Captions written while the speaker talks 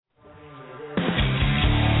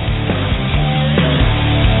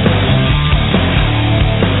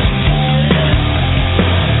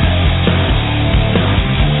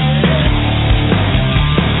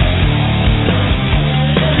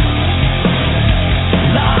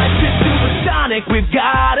We've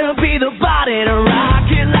gotta be the body to rock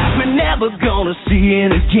it like we're never gonna see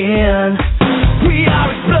it again. We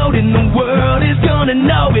are exploding, the world is gonna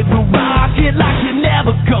know it. We'll rock it like you're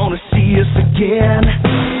never gonna see us again.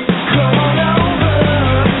 Come on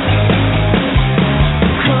over.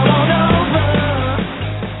 Come on over.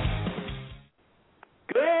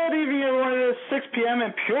 Good evening, everyone. It is 6 p.m.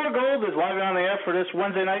 and Pure Gold is live on the air for this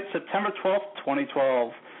Wednesday night, September 12th,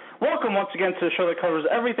 2012. Welcome once again to the show that covers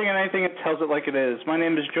everything and anything and tells it like it is. My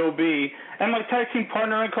name is Joe B, and my tag team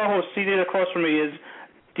partner and co-host seated across from me is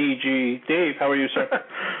DG. Dave, how are you, sir?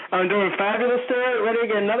 I'm doing fabulous, sir. Ready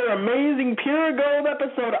to get another amazing Pure Gold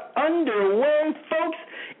episode underway, folks.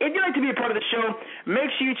 If you'd like to be a part of the show,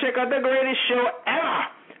 make sure you check out the greatest show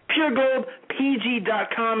ever.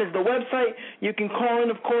 PureGoldPG.com is the website. You can call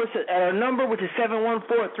in, of course, at our number, which is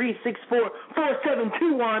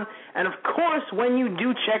 714-364-4721. And, of course, when you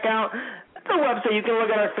do check out the website, you can look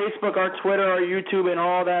at our Facebook, our Twitter, our YouTube, and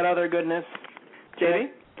all that other goodness. JD?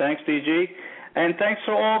 Thanks, DG. And thanks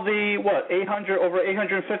to all the, over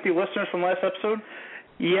 850 listeners from last episode?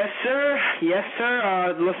 Yes, sir. Yes,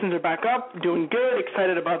 sir. The listeners are back up, doing good,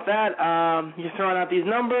 excited about that. You're throwing out these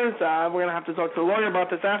numbers. We're going to have to talk to the lawyer about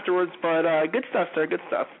this afterwards, but good stuff, sir, good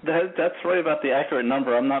stuff. That's right about the accurate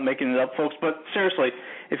number. I'm not making it up, folks. But seriously,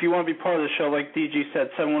 if you want to be part of the show, like DG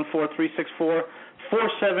said,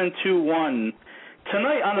 714-364-4721.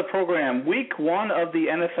 Tonight on the program, week one of the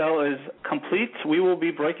NFL is complete. We will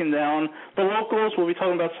be breaking down the locals. We'll be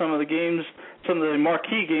talking about some of the games, some of the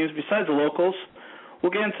marquee games besides the locals.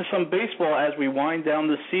 We'll get into some baseball as we wind down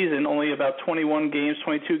the season. Only about 21 games,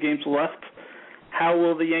 22 games left. How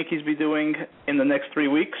will the Yankees be doing in the next 3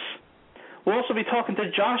 weeks? We'll also be talking to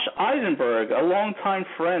Josh Isenberg, a longtime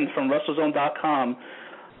friend from WrestleZone.com,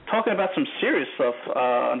 talking about some serious stuff,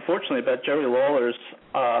 unfortunately, about Jerry Lawler's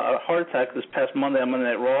heart attack this past Monday on Monday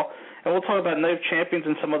Night Raw. And we'll talk about Night of Champions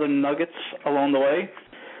and some other nuggets along the way.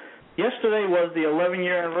 Yesterday was the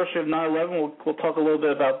 11-year anniversary of 9/11. We'll talk a little bit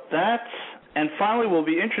about that. And finally, we'll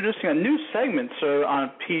be introducing a new segment, sir,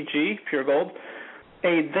 on PG, Pure Gold,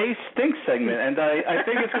 a They Stink segment. And I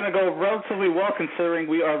think it's going to go relatively well considering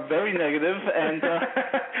we are very negative, and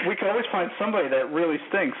we can always find somebody that really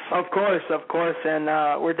stinks. Of course. And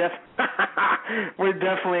we're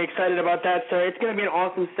definitely excited about that, sir. It's going to be an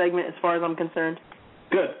awesome segment as far as I'm concerned.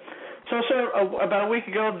 Good. So, sir, about a week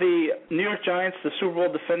ago, the New York Giants, the Super Bowl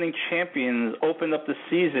defending champions, opened up the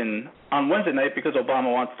season on Wednesday night because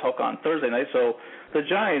Obama wants to talk on Thursday night. So the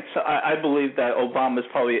Giants, I believe that Obama is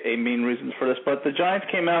probably a main reason for this, but the Giants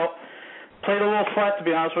came out, played a little flat, to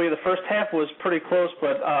be honest with you. The first half was pretty close,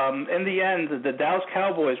 but in the end, the Dallas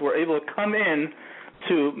Cowboys were able to come in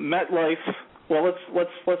to MetLife. Well,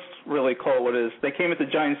 let's really call it what it is. They came into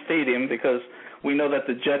Giants Stadium because we know that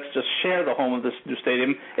the Jets just share the home of this new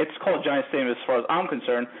stadium. It's called Giants Stadium as far as I'm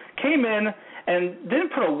concerned. Came in and didn't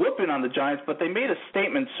put a whooping on the Giants, but they made a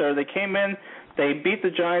statement, sir. They came in, they beat the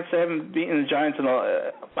Giants. They haven't beaten the Giants in,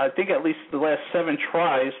 I think, at least the last 7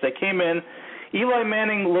 tries. They came in. Eli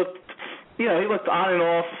Manning looked, he looked on and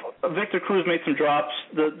off. Victor Cruz made some drops.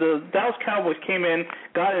 The Dallas Cowboys came in,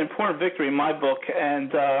 got an important victory in my book,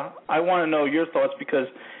 and I want to know your thoughts because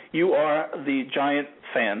you are the Giant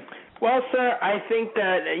fan. Well, sir, I think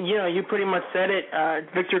that, you pretty much said it.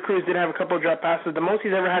 Victor Cruz did have a couple of drop passes, the most he's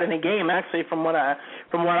ever had in a game, actually, from what I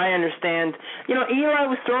understand. Eli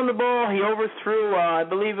was throwing the ball. He overthrew, I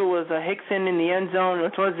believe it was Hickson in the end zone, or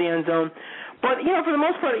towards the end zone. But, for the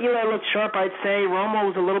most part, Eli looked sharp, I'd say. Romo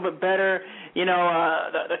was a little bit better.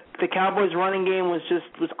 The Cowboys' running game was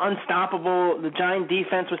unstoppable. The Giant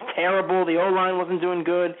defense was terrible. The O-line wasn't doing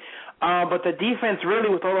good. But the defense really,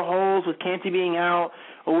 with all the holes, with Canty being out,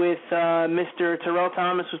 with Mr. Terrell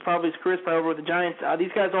Thomas, who's probably his career's probably over with the Giants,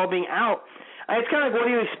 these guys all being out, it's kind of like, what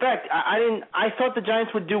do you expect? I thought the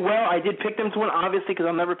Giants would do well. I did pick them to win, obviously, because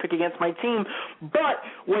I'll never pick against my team. But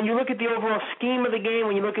when you look at the overall scheme of the game,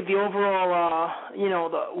 when you look at the overall,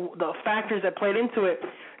 the factors that played into it,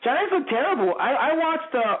 Giants looked terrible. I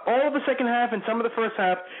watched all of the second half and some of the first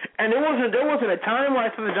half, and there wasn't a time where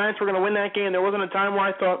I thought the Giants were going to win that game. There wasn't a time where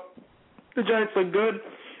I thought the Giants looked good.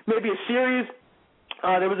 Maybe a series.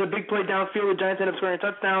 There was a big play downfield. The Giants ended up scoring a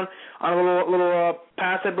touchdown on a little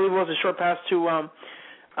pass. I believe it was a short pass to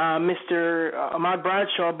Mr. Ahmad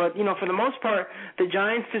Bradshaw. But, for the most part, the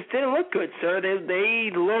Giants just didn't look good, sir. They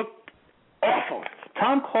looked awful.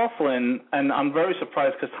 Tom Coughlin, and I'm very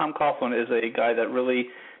surprised because Tom Coughlin is a guy that really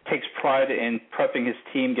takes pride in prepping his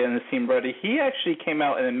team, getting his team ready. He actually came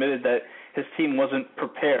out and admitted that his team wasn't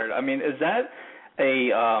prepared. I mean, is that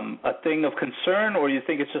a thing of concern, or do you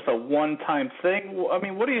think it's just a one-time thing? I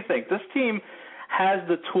mean, what do you think? This team has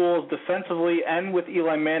the tools defensively and with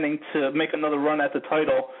Eli Manning to make another run at the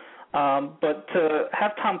title. But to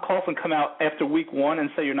have Tom Coughlin come out after week 1 and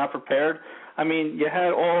say you're not prepared, I mean, you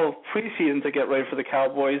had all preseason to get ready for the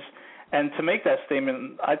Cowboys, and to make that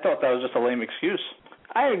statement, I thought that was just a lame excuse.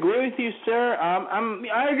 I agree with you, sir.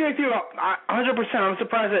 I agree with you 100%. I'm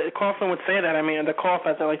surprised that Coughlin would say that. I mean, the Cough,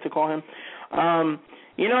 as I like to call him.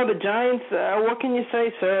 The Giants, what can you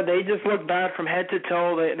say, sir? They just looked bad from head to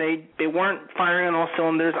toe. They weren't firing on all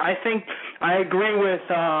cylinders. I think I agree with,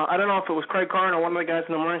 I don't know if it was Craig Carr or one of the guys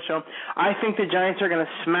in the morning show. I think the Giants are going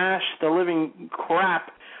to smash the living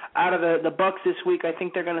crap out of the Bucs this week. I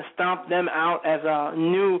think they're going to stomp them out as a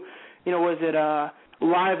new,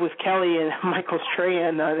 Live with Kelly and Michael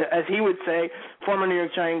Strahan, as he would say, former New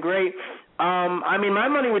York Giant great. My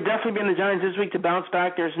money would definitely be on the Giants this week to bounce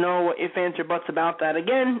back. There's no ifs, ands, or buts about that.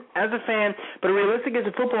 Again, as a fan, but realistic as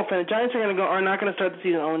a football fan, the Giants are not going to start the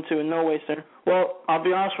season 0-2 in no way, sir. Well, I'll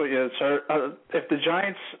be honest with you, sir. If the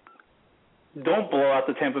Giants don't blow out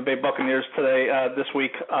the Tampa Bay Buccaneers today, this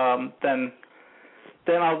week, then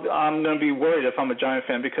I'm going to be worried if I'm a Giant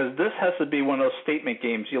fan, because this has to be one of those statement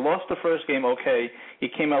games. You lost the first game, okay. You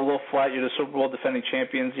came out a little flat. You're the Super Bowl defending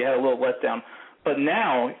champions. You had a little letdown. But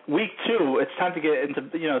now, week 2, it's time to get into,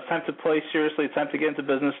 it's time to play seriously. It's time to get into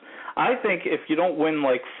business. I think if you don't win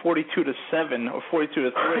like 42-7 or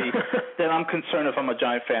 42-3, then I'm concerned if I'm a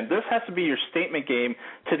Giant fan. This has to be your statement game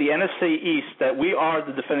to the NFC East that we are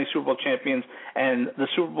the defending Super Bowl champions, and the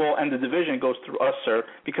Super Bowl and the division goes through us, sir.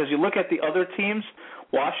 Because you look at the other teams,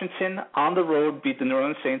 Washington on the road beat the New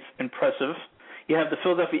Orleans Saints, impressive. You have the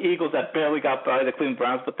Philadelphia Eagles that barely got by the Cleveland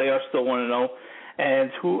Browns, but they are still 1-0.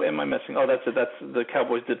 And who am I missing? Oh, that's it. That's the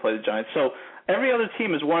Cowboys did play the Giants. So every other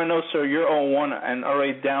team is 1-0, sir. You're 0-1 and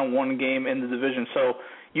already down one game in the division. So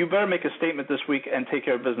you better make a statement this week and take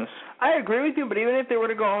care of business. I agree with you, but even if they were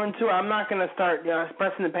to go 0-2, I'm not going to start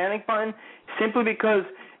pressing the panic button, simply because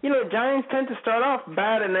Giants tend to start off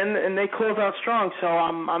bad and they close out strong. So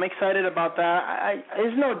I'm excited about that.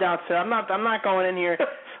 There's no doubt, sir. I'm not going in here.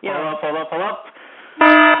 Hold up.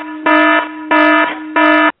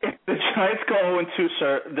 If the Giants go 0-2,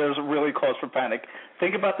 sir, there's really cause for panic.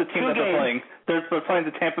 Think about the team that they're playing. They're playing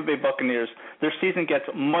the Tampa Bay Buccaneers. Their season gets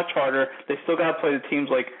much harder. They still got to play the teams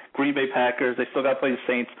like Green Bay Packers. They still got to play the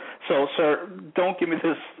Saints. So, sir, don't give me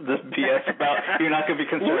this BS about you're not going to be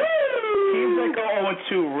concerned. Teams that go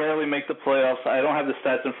 0-2 rarely make the playoffs. I don't have the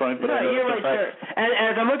stats in front of me, but I know you're right, sir. And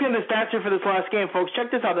as I'm looking at the stats here for this last game, folks, check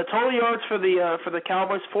this out. The total yards for the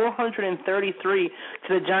Cowboys, 433 to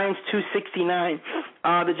the Giants, 269.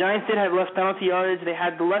 The Giants did have less penalty yardage. They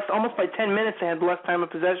had almost by 10 minutes, they had less time of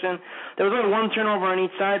possession. There was only one turnover on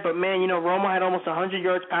each side, but, man, Romo had almost 100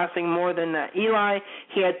 yards passing more than Eli.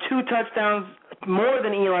 He had 2 touchdowns more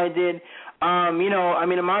than Eli did.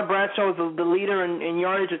 Ahmad Bradshaw was the leader in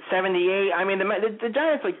yardage at 78. I mean, the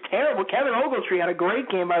Giants look terrible. Kevin Ogletree had a great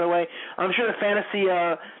game, by the way. I'm sure the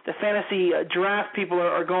fantasy draft people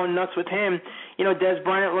are going nuts with him. Des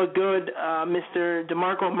Bryant looked good. Mr.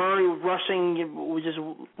 DeMarco Murray rushing, was just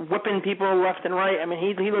whipping people left and right. I mean,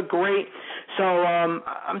 he looked great. So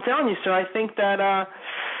I'm telling you, sir, I think that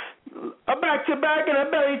a back-to-back and a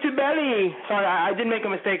belly-to-belly. Sorry, I did make a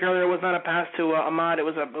mistake earlier. It was not a pass to Ahmad. It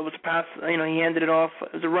was a pass. He handed it off.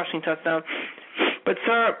 It was a rushing touchdown. But,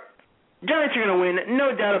 sir, Giants are going to win.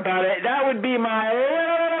 No doubt about it. That would be my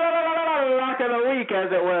lock of the week, as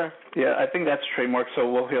it were. Yeah, I think that's trademark, so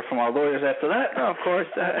we'll hear from our lawyers after that. Oh, of course.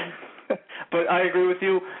 But I agree with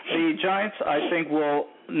you. The Giants, I think, will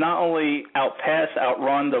not only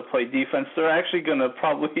outrun, they'll play defense. They're actually going to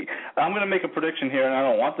I'm going to make a prediction here, and I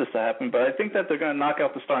don't want this to happen, but I think that they're going to knock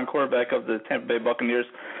out the starting quarterback of the Tampa Bay Buccaneers,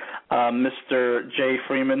 Mr. Jay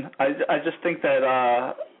Freeman. I just think that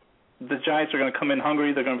the Giants are going to come in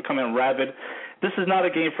hungry. They're going to come in rabid. This is not a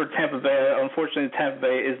game for Tampa Bay. Unfortunately, Tampa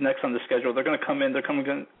Bay is next on the schedule. They're going to come in. They're going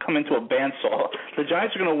to come into a bandsaw. The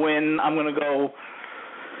Giants are going to win. I'm going to go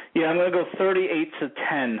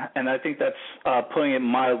 38-10, and I think that's putting it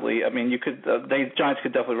mildly. I mean, Giants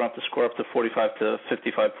could definitely run up the score up to 45 to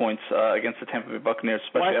 55 points against the Tampa Bay Buccaneers.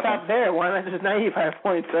 Why stop there? Why not just 95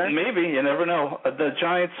 points, sir? Maybe. You never know. The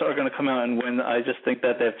Giants are going to come out and win. I just think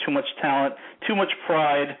that they have too much talent, too much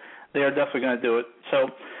pride. They are definitely going to do it. So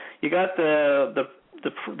you got the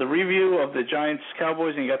review of the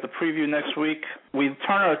Giants-Cowboys, and you got the preview next week. We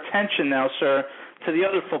turn our attention now, sir, to the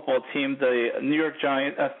other football team, the New York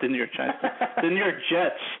Jets,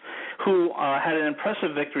 who had an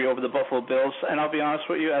impressive victory over the Buffalo Bills. And I'll be honest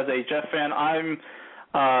with you, as a Jet fan, I'm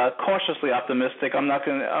cautiously optimistic. I'm not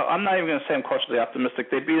even going to say I'm cautiously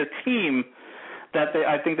optimistic. They beat a team that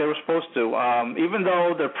I think they were supposed to. Even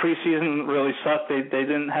though their preseason really sucked, they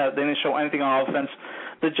didn't show anything on offense.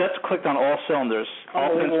 The Jets clicked on all cylinders,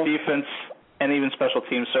 offense, defense, and even special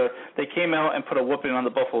teams. So they came out and put a whooping on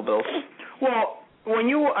the Buffalo Bills. Well,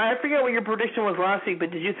 I forget what your prediction was last week,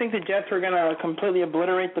 but did you think the Jets were going to completely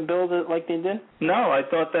obliterate the Bills like they did? No, I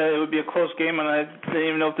thought that it would be a close game, and I didn't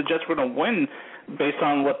even know if the Jets were going to win based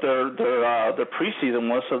on what their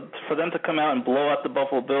preseason was. So for them to come out and blow out the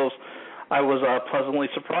Buffalo Bills, I was pleasantly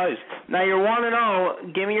surprised. Now, you're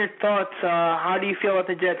 1-0. Give me your thoughts. How do you feel about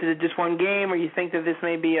the Jets? Is it just one game, or you think that this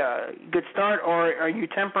may be a good start, or are you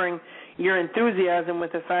tempering your enthusiasm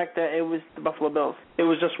with the fact that it was the Buffalo Bills? It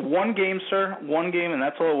was just one game, sir. One game, and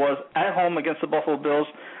that's all it was. At home against the Buffalo Bills.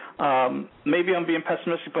 Maybe I'm being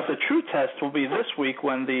pessimistic, but the true test will be this week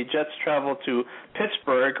when the Jets travel to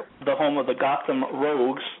Pittsburgh, the home of the Gotham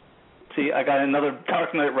Rogues. See, I got another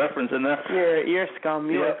Dark Knight reference in there. You're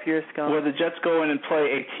scum. You're pure scum. Where the Jets go in and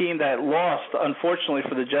play a team that lost, unfortunately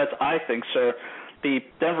for the Jets, I think, sir. The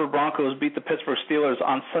Denver Broncos beat the Pittsburgh Steelers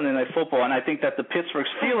on Sunday Night Football, and I think that the Pittsburgh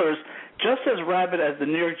Steelers, just as rabid as the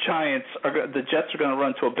New York Giants, the Jets are going to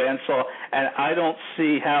run to a bandsaw, and I don't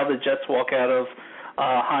see how the Jets walk out of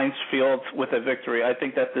Heinz Field with a victory. I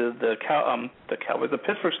think that the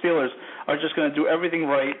Pittsburgh Steelers are just going to do everything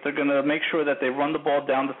right. They're going to make sure that they run the ball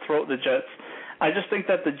down the throat of the Jets. I just think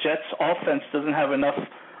that the Jets' offense doesn't have enough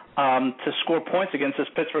to score points against this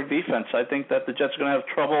Pittsburgh defense. I think that the Jets are going to have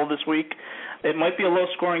trouble this week. It might be a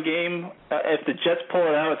low-scoring game. If the Jets pull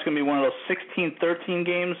it out, it's going to be one of those 16-13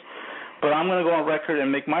 games. But I'm going to go on record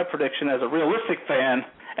and make my prediction as a realistic fan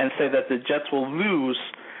and say that the Jets will lose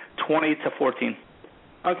 20-14.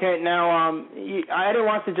 Okay, now I didn't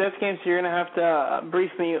watch the Jets game, so you're going to have to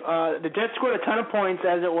brief me. The Jets scored a ton of points,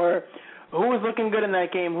 as it were. Who was looking good in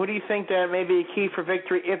that game? Who do you think that may be a key for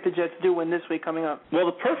victory if the Jets do win this week coming up? Well,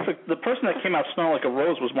 the person that came out smelling like a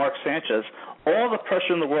rose was Mark Sanchez. All the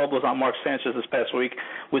pressure in the world was on Mark Sanchez this past week,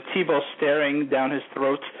 with Tebow staring down his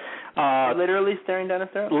throat. Literally staring down his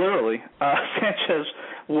throat? Literally. Sanchez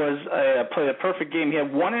played a perfect game. He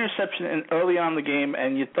had one interception early on in the game,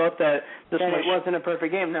 and you thought that it wasn't a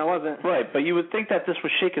perfect game. No, it wasn't. Right, but you would think that this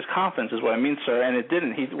would shake his confidence, is what I mean, sir, and it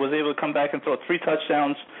didn't. He was able to come back and throw 3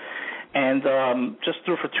 touchdowns. And just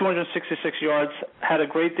threw for 266 yards, had a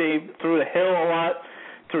great day, threw the hill a lot,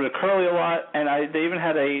 threw the curly a lot, and they even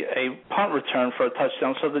had a punt return for a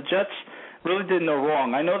touchdown. So the Jets really did no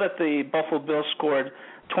wrong. I know that the Buffalo Bills scored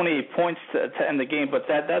 28 points to end the game, but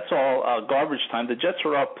that's all garbage time. The Jets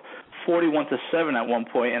were up 41-7 at one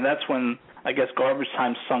point, and that's when I guess garbage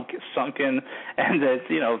time sunk in, and it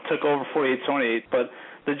took over 48-28. But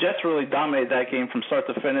the Jets really dominated that game from start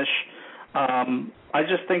to finish. I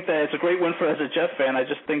just think that it's a great win as a Jet fan. I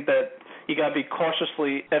just think that you got to be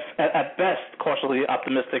cautiously, at best, cautiously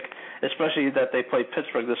optimistic, especially that they play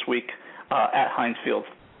Pittsburgh this week at Heinz Field.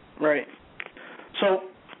 Right. So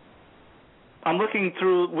I'm looking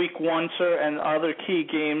through week 1, sir, and other key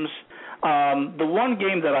games. The one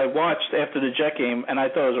game that I watched after the Jet game, and I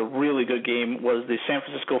thought it was a really good game, was the San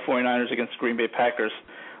Francisco 49ers against the Green Bay Packers.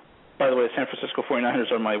 By the way, the San Francisco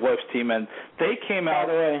 49ers are my wife's team, and they came out...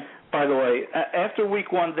 By the way, after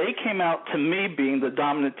week 1, they came out to me being the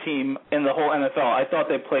dominant team in the whole NFL. I thought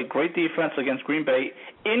they played great defense against Green Bay,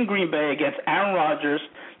 in Green Bay against Aaron Rodgers,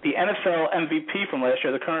 the NFL MVP from last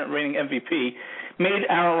year, the current reigning MVP, made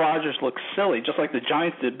Aaron Rodgers look silly, just like the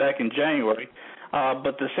Giants did back in January.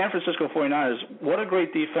 But the San Francisco 49ers, what a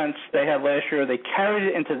great defense they had last year. They carried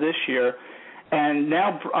it into this year. And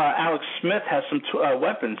now Alex Smith has some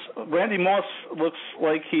weapons. Randy Moss looks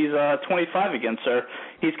like he's 25 again, sir.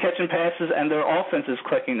 He's catching passes, and their offense is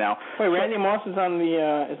clicking now. Wait, Randy Moss is on the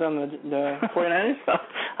 49ers?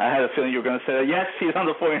 I had a feeling you were going to say that. Yes, he's on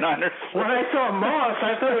the 49ers. When I saw Moss,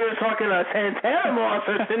 I thought we were talking about Santana Moss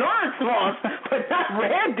or Sonoris Moss, but not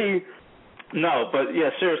Randy. No, but yeah,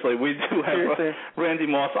 seriously, we do have Randy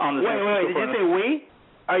Moss on the team. Wait, did you say we?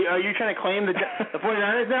 Are you trying to claim the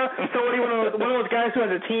 49ers now? So what are you, one of those guys who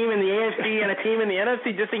has a team in the AFC and a team in the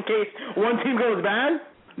NFC just in case one team goes bad?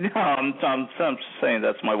 No, I'm just saying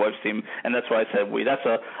that's my wife's team, and that's why I said we. That's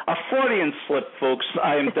a Freudian slip, folks.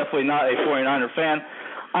 I am definitely not a 49er fan.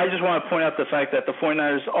 I just want to point out the fact that the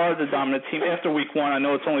 49ers are the dominant team after week 1. I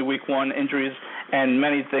know it's only week 1, injuries and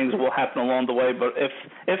many things will happen along the way, but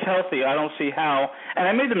if healthy, I don't see how. And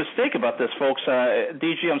I made the mistake about this, folks.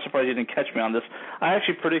 DG, I'm surprised you didn't catch me on this. I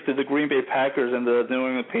actually predicted the Green Bay Packers and the New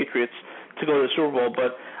England Patriots to go to the Super Bowl,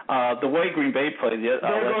 but the way Green Bay played there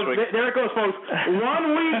it goes, folks. 1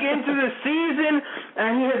 week into the season,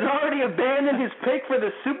 and he has already abandoned his pick for the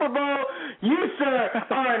Super Bowl. You, sir,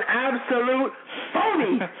 are an absolute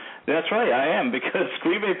phony. That's right, I am, because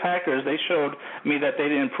Green Bay Packers, they showed me that they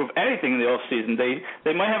didn't improve anything in the offseason.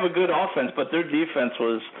 They might have a good offense, but their defense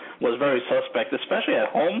was very suspect, especially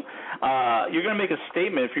at home. You're going to make a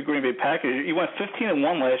statement if you're Green Bay Packers. You went 15-1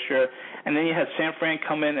 last year, and then you had San Fran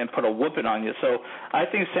come in and put a whooping on you. So I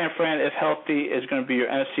think San Fran, if healthy, is going to be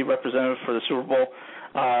your NFC representative for the Super Bowl.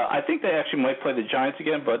 I think they actually might play the Giants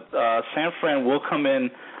again, but San Fran will come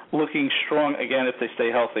in looking strong again if they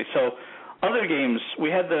stay healthy. So other games, we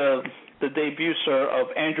had the debut, sir, of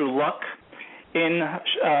Andrew Luck in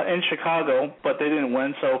Chicago, but they didn't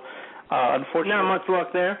win. So unfortunately, not much luck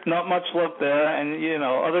there. Not much luck there. And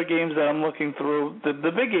other games that I'm looking through, the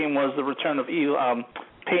big game was the return of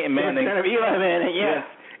Peyton Manning. The return of Eli Manning, yes.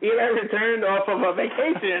 Eli returned off of a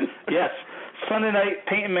vacation. Yes. Sunday night,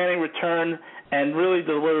 Peyton Manning returned and really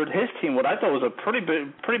delivered his team what I thought was a pretty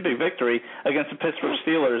big victory against the Pittsburgh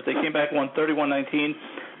Steelers. They came back, won 31-19.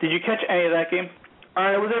 Did you catch any of that game?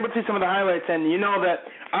 I was able to see some of the highlights, and you know that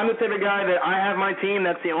I'm the type of guy that I have my team.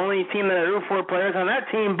 That's the only team that I root for, players on that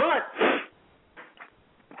team. But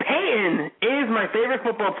Peyton is my favorite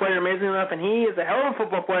football player, amazingly enough, and he is a hell of a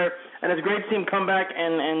football player, and it's great to see him come back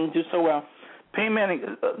and do so well. Peyton Manning,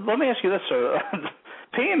 let me ask you this, sir.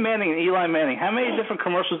 Peyton Manning and Eli Manning, how many different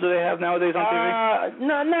commercials do they have nowadays on TV?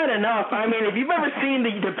 No, not enough. I mean, if you've ever seen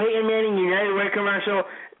the Peyton Manning United Way commercial,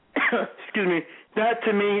 excuse me, that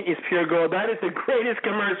to me is pure gold. That is the greatest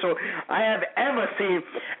commercial I have ever seen.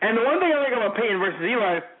 And the one thing I like about Peyton versus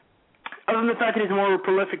Eli, other than the fact that he's a more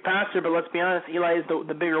prolific passer, but let's be honest, Eli is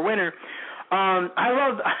the bigger winner.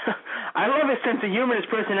 I love his sense of humor, his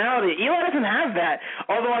personality. Eli doesn't have that.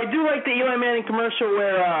 Although I do like the Eli Manning commercial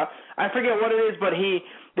where I forget what it is, but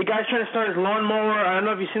the guy's trying to start his lawnmower. I don't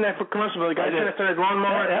know if you've seen that commercial, but the guy's trying to start his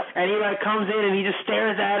lawnmower, and Eli comes in and he just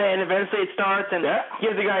stares at it, and eventually it starts, and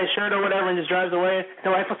gives the guy his shirt or whatever, and just drives away. And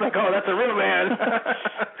the wife was like, "Oh, that's a real man."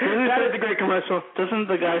 That is a great commercial. Doesn't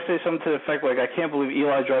the guy say something to the effect like, "I can't believe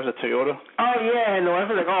Eli drives a Toyota"? Oh yeah, and the wife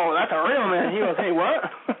was like, "Oh, that's a real man." He goes, "Hey, what?"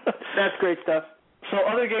 That's great stuff. So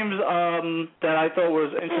other games that I thought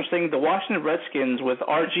was interesting, the Washington Redskins with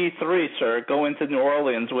RG3, sir, go into New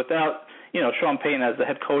Orleans without, Sean Payton as the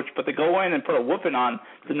head coach, but they go in and put a whooping on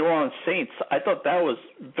the New Orleans Saints. I thought that was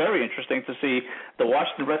very interesting to see the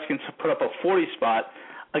Washington Redskins put up a 40 spot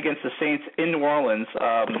against the Saints in New Orleans.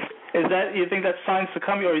 You think that's signs to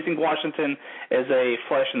come, or you think Washington is a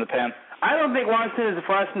flash in the pan? I don't think Washington is a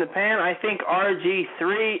flash in the pan. I think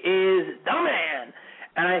RG3 is the man.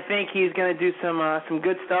 And I think he's going to do some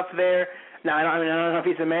good stuff there. Now, I don't know if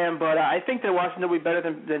he's a man, but I think that Washington will be better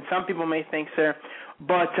than some people may think, sir.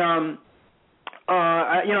 But,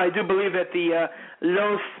 I do believe that the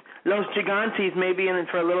Los Gigantes may be in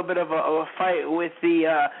for a little bit of a fight with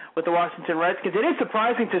the Washington Redskins. It is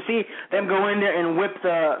surprising to see them go in there and whip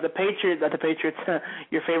the Patriots,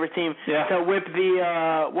 your favorite team, to whip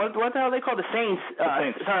the what the hell are they called? The Saints.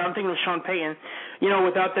 Sorry, I'm thinking of Sean Payton.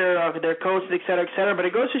 Without their coaches, et cetera, et cetera. But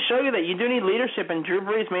it goes to show you that you do need leadership, and Drew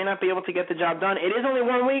Brees may not be able to get the job done. It is only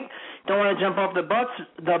 1 week. Don't want to jump off the bus,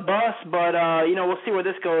 but we'll see where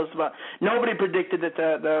this goes. But nobody predicted that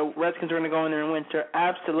the Redskins were going to go in there and win, sir.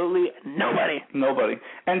 Absolutely nobody.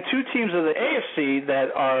 And two teams of the AFC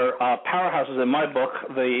that are powerhouses in my book,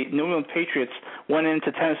 the New England Patriots went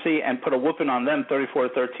into Tennessee and put a whooping on them,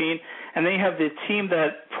 34-13. And then you have the team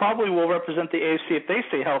that probably will represent the AFC if they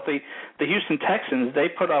stay healthy, the Houston Texans. They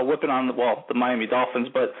put a whipping on the Miami Dolphins.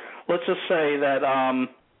 But let's just say that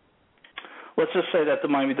the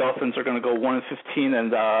Miami Dolphins are going to go 1-15,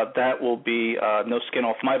 and that will be no skin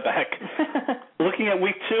off my back. Looking at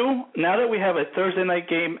week 2, now that we have a Thursday night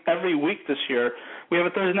game every week this year, we have a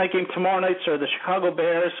Thursday night game tomorrow night, sir. The Chicago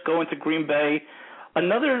Bears go into Green Bay.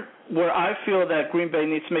 Another where I feel that Green Bay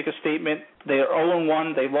needs to make a statement. They are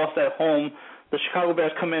 0-1. They lost at home. The Chicago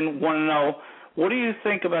Bears come in 1-0. What do you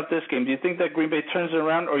think about this game? Do you think that Green Bay turns it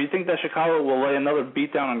around, or do you think that Chicago will lay another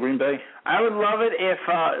beat down on Green Bay? I would love it if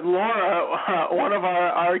Laura, one of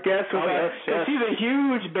our guests, was because she's a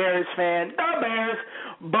huge Bears fan. The Bears.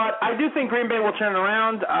 But I do think Green Bay will turn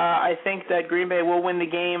around. I think that Green Bay will win the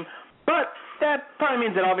game. But that probably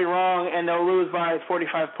means that I'll be wrong, and they'll lose by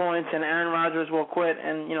 45 points, and Aaron Rodgers will quit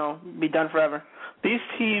and, be done forever. These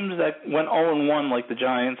teams that went 0-1, like the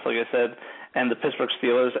Giants, like I said, and the Pittsburgh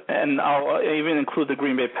Steelers, and I'll even include the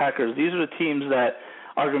Green Bay Packers, these are the teams that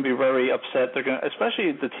are going to be very upset. They're going to,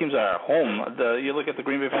 especially the teams that are at home. You look at the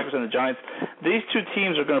Green Bay Packers and the Giants. These two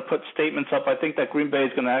teams are going to put statements up. I think that Green Bay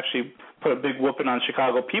is going to actually put a big whooping on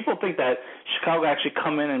Chicago. People think that Chicago actually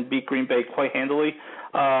come in and beat Green Bay quite handily.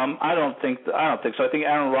 I don't think so. I think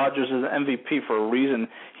Aaron Rodgers is an MVP for a reason.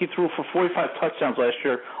 He threw for 45 touchdowns last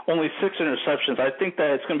year, only 6 interceptions. I think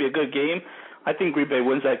that it's going to be a good game. I think Green Bay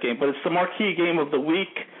wins that game, but it's the marquee game of the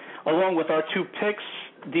week, along with our 2 picks.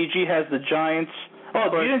 DG has the Giants.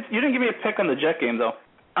 Oh, you didn't give me a pick on the Jet game though.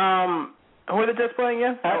 Who are the Jets playing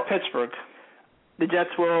again? At Pittsburgh. The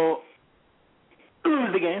Jets will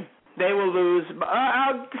lose the game. They will lose.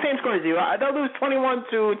 Same score as you. They'll lose 21-10.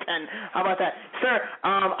 How about that, sir?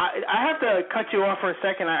 I have to cut you off for a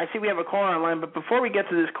second. I see we have a caller online, but before we get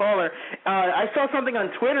to this caller, I saw something on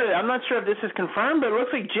Twitter. I'm not sure if this is confirmed, but it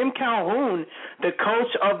looks like Jim Calhoun, the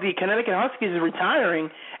coach of the Connecticut Huskies, is retiring,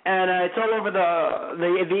 and it's all over the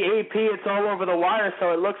AP. It's all over the wire.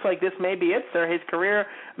 So it looks like this may be it, sir. His career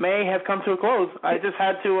may have come to a close. I just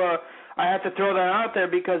had to. I have to throw that out there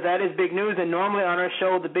because that is big news, and normally on our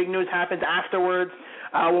show the big news happens afterwards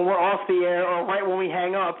when we're off the air or right when we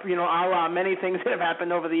hang up, a la many things that have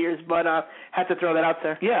happened over the years, but had to throw that out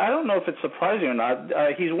there. Yeah, I don't know if it's surprising or not.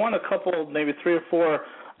 He's won a couple, maybe 3 or 4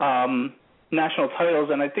 national titles,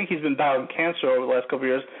 and I think he's been battling cancer over the last couple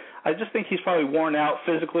of years. I just think he's probably worn out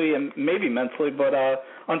physically and maybe mentally, but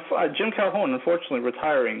Jim Calhoun, unfortunately,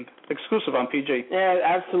 retiring. Exclusive on PG. Yeah,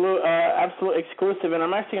 absolute exclusive. And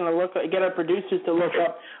I'm actually going to get our producers to look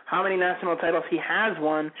up how many national titles he has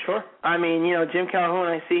won. Sure. I mean, Jim Calhoun,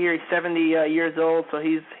 I see here he's 70 years old, so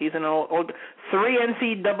he's an old 3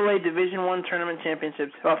 NCAA Division I tournament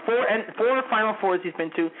championships, 4 Final Fours he's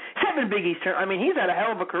been to, 7 Big East tournaments. I mean, he's had a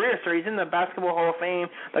hell of a career, sir. He's in the Basketball Hall of Fame,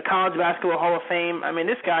 the College Basketball Hall of Fame. I mean,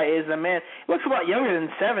 this guy is a man. He looks a lot younger than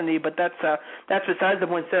 70, but that's besides the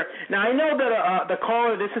point, sir. Now, I know that the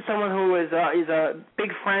caller, this is someone who is a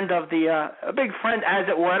big friend of a big friend, as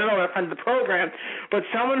it were. I don't know, a friend of the program, but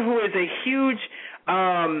someone who is a huge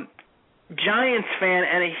Giants fan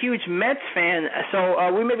and a huge Mets fan, so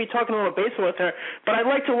we may be talking a little baseball with her, but I'd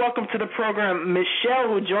like to welcome to the program Michelle,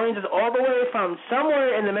 who joins us all the way from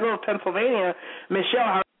somewhere in the middle of Pennsylvania.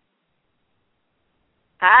 Michelle,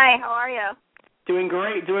 Hi, how are you? Doing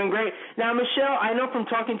great. Now, Michelle, I know from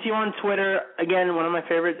talking to you on Twitter, again, one of my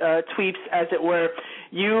favorite tweets, as it were,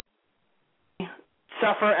 you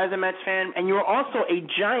suffer as a Mets fan, and you are also a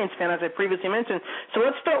Giants fan, as I previously mentioned. So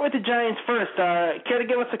let's start with the Giants first. Care to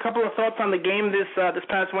give us a couple of thoughts on the game this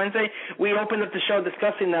past Wednesday? We opened up the show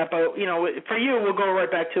discussing that, but for you, we'll go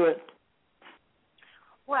right back to it.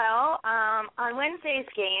 Well, on Wednesday's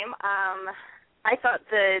game, I thought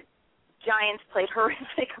the Giants played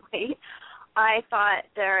horrifically. I thought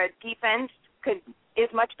their defense is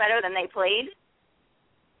much better than they played,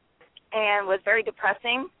 and was very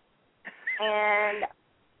depressing. And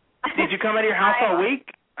did you come out of your house all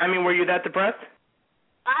week? I mean, were you that depressed?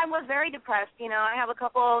 I was very depressed. I have a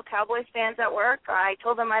couple Cowboys fans at work. I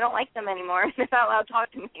told them I don't like them anymore. They're not allowed to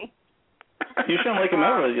talk to me. You shouldn't like them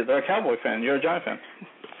ever. They're a Cowboy fan. You're a Giant fan.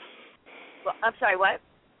 Well, I'm sorry, what?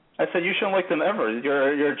 I said you shouldn't like them ever.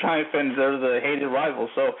 You're a Giant fan. They're the hated rival.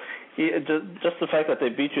 So just the fact that they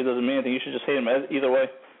beat you doesn't mean anything. You should just hate them either way.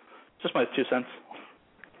 Just my 2 cents.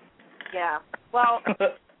 Yeah. Well,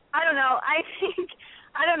 I don't know. I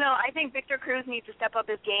think Victor Cruz needs to step up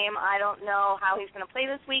his game. I don't know how he's going to play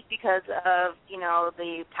this week because of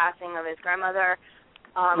the passing of his grandmother.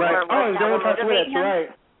 Right. That's right.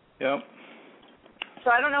 Yep. So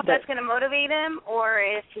I don't know if that's going to motivate him or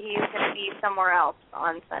if he's going to be somewhere else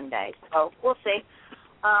on Sunday. So we'll see.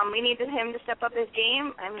 We need him to step up his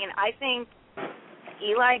game. I mean, I think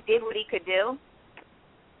Eli did what he could do.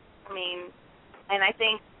 I mean, and I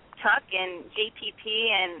think Tuck and JPP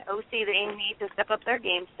and OC, they need to step up their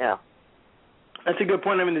game still. That's a good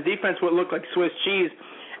point. I mean, the defense would look like Swiss cheese.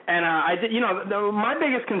 And my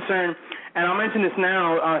biggest concern, and I'll mention this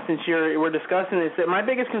now since we're discussing this, that my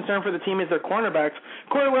biggest concern for the team is their cornerbacks.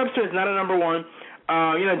 Corey Webster is not a number one.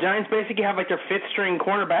 Giants basically have like their 5th-string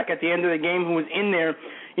cornerback at the end of the game who was in there,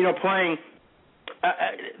 playing.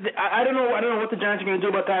 I don't know what the Giants are going to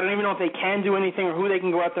do about that. I don't even know if they can do anything or who they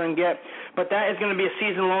can go out there and get. But that is going to be a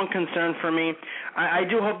season-long concern for me. I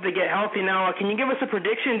do hope they get healthy now. Can you give us a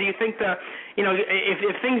prediction? Do you think that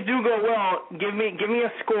if things do go well, give me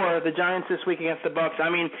a score, the Giants this week against the Bucs? I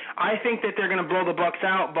mean, I think that they're going to blow the Bucs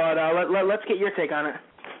out, but let's get your take on it.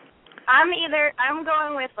 I'm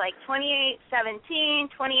going with like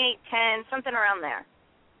 28-17, 28-10, something around there.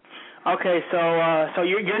 Okay, so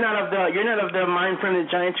you're not of the mind frame the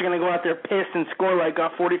Giants are going to go out there pissed and score like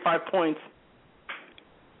 45 points.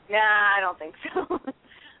 Nah, I don't think so.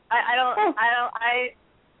 I don't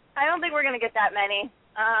think we're going to get that many.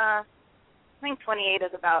 I think 28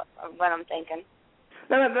 is about what I'm thinking.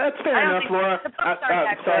 No, that's fair enough, Laura. The Bucs aren't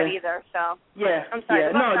that good either, so. Yeah. I'm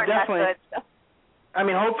sorry, the Bucs aren't definitely. that good. So. I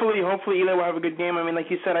mean, hopefully Eli will have a good game. I mean, like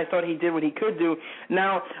you said, I thought he did what he could do.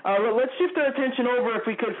 Now, let's shift our attention over, if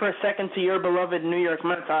we could, for a second, to your beloved New York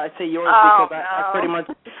Mets. I say yours because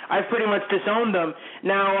I've pretty much disowned them.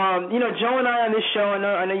 Now, Joe and I on this show,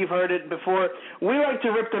 I know you've heard it before, we like to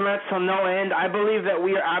rip the Mets till no end. I believe that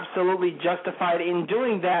we are absolutely justified in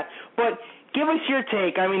doing that, but give us your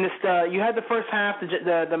take. I mean, you had the first half.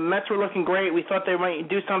 The Mets were looking great. We thought they might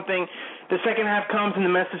do something. The second half comes, and the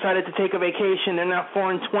Mets decided to take a vacation. They're now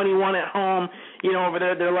 4-21 at home, over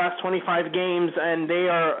their last 25 games, and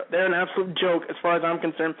they're an absolute joke as far as I'm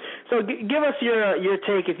concerned. So give us your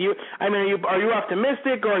take. Are you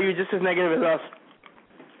optimistic, or are you just as negative as us?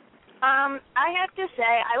 I have to say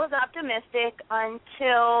I was optimistic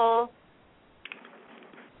until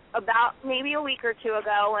about maybe a week or two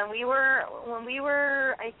ago when we were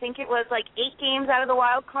I think it was like 8 games out of the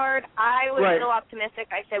wild card. I was still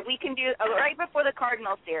optimistic. I said we can do right before the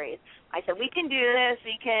Cardinals series. I said we can do this.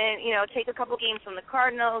 We can take a couple games from the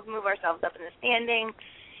Cardinals, move ourselves up in the standing,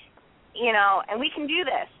 and we can do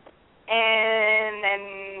this. And then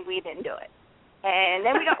we didn't do it. And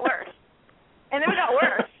then we got worse. And then we got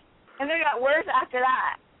worse. And then we got worse after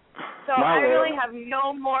that. So I really have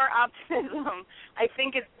no more optimism. I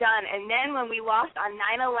think it's done. And then when we lost on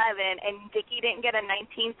 9/11 and Dickey didn't get a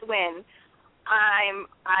 19th win,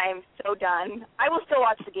 I'm so done. I will still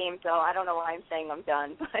watch the game, though. I don't know why I'm saying I'm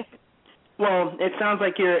done. But well, it sounds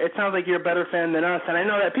like you're a better fan than us, and I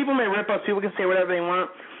know that people may rip us. People can say whatever they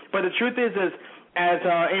want, but the truth is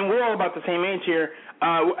and we're all about the same age here.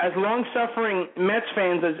 As long-suffering Mets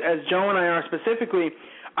fans, as Joe and I are specifically,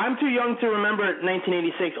 I'm too young to remember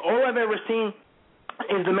 1986. All I've ever seen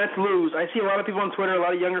is the Mets lose. I see a lot of people on Twitter, a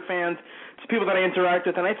lot of younger fans, just people that I interact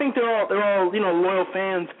with, and I think they're all loyal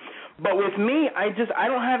fans. But with me, I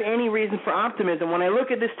don't have any reason for optimism. When I look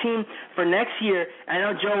at this team for next year, I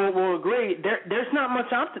know Joe will agree. There's not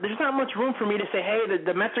much room for me to say, hey,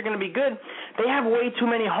 the Mets are going to be good. They have way too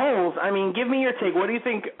many holes. I mean, give me your take. What do you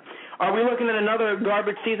think? Are we looking at another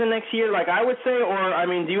garbage season next year, like I would say, or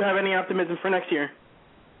do you have any optimism for next year?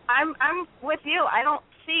 I'm with you. I don't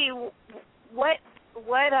see what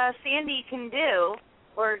Sandy can do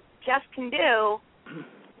or Jeff can do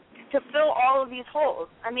to fill all of these holes.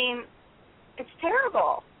 I mean, it's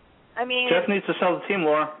terrible. I mean, Jeff needs to sell the team,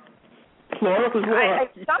 Laura. Something.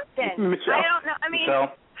 Michelle. I don't know. I mean,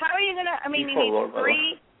 Michelle. How are you gonna? I mean, you need Laura,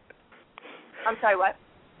 3. I'm sorry. What?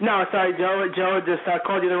 No, sorry, Joe. Joe just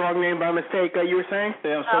called you the wrong name by mistake. You were saying?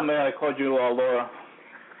 Yeah, I'm so mad I called you Laura.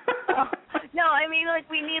 No, I mean,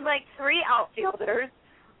 we need 3 outfielders.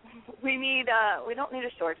 We don't need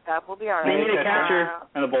a shortstop. We'll be all right. We need a catcher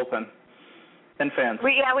and a bullpen and fans.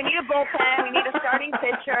 We need a bullpen. We need a starting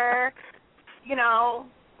pitcher.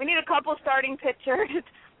 We need a couple starting pitchers.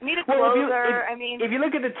 We need a closer. If you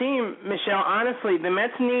look at the team, Michelle, honestly, the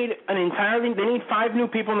Mets need they need 5 new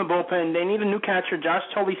people in the bullpen. They need a new catcher. Josh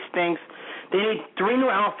Tully stinks. They need 3 new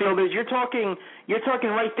outfielders. You're talking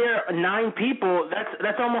right there 9 people.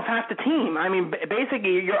 That's almost half the team. I mean,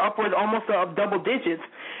 basically you're upwards almost of double digits,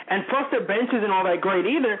 and plus their bench isn't all that great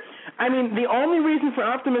either. I mean, the only reason for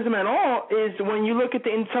optimism at all is when you look at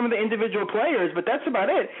some of the individual players, but that's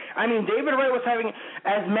about it. I mean, David Wright was having,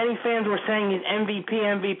 as many fans were saying, he's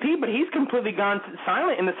MVP, but he's completely gone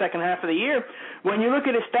silent in the second half of the year. When you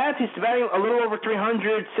look at his stats, he's batting a little over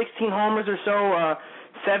 300, 16 homers or so.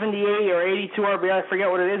 78 or 82 RBI, I forget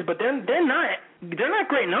what it is, but they're not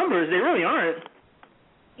great numbers. They really aren't.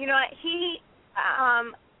 You know,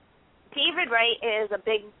 David Wright is a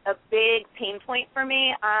big pain point for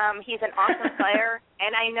me. He's an awesome player,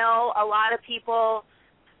 and I know a lot of people,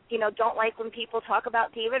 don't like when people talk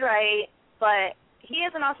about David Wright, but he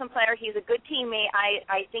is an awesome player. He's a good teammate.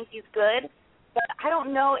 I think he's good, but I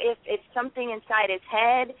don't know if it's something inside his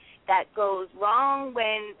head that goes wrong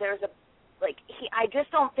when there's I just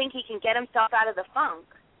don't think he can get himself out of the funk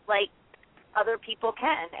like other people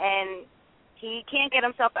can, and he can't get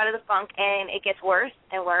himself out of the funk, and it gets worse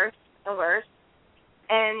and worse and worse,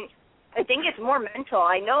 and I think it's more mental.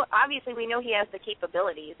 Obviously we know he has the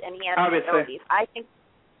capabilities, and he has the abilities. I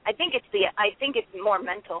think it's more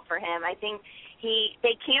mental for him. I think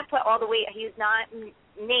they can't put all the weight. He's not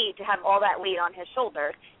made to have all that weight on his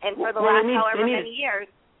shoulders, and for the last however many years.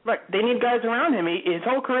 Right, they need guys around him. His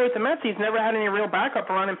whole career at the Mets, he's never had any real backup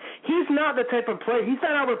around him. He's not the type of player. He's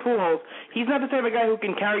not Albert Pujols. He's not the type of guy who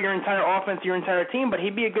can carry your entire offense, your entire team, but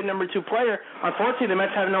he'd be a good number 2 player. Unfortunately, the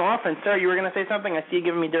Mets have no offense. Sir, you were going to say something? I see you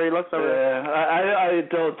giving me dirty looks over there. I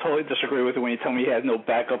don't totally disagree with you when you tell me he had no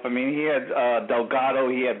backup. I mean, he had Delgado,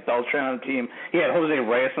 he had Beltran on the team, he had Jose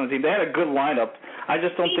Reyes on the team. They had a good lineup. I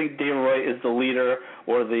just don't think David Wright is the leader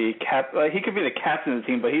or the cap. He could be the captain of the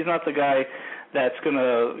team, but he's not the guy that's going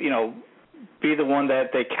to, be the one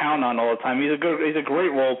that they count on all the time. He's a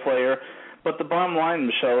great role player. But the bottom line,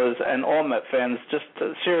 Michelle, is, and all Met fans, just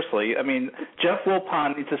seriously, I mean, Jeff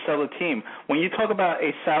Wilpon needs to sell the team. When you talk about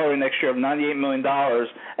a salary next year of $98 million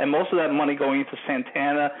and most of that money going into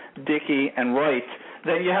Santana, Dickey, and Wright,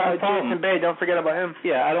 then you have a problem. Jason Bay, don't forget about him.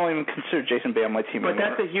 Yeah, I don't even consider Jason Bay on my team anymore. But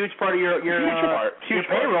that's a huge part of your huge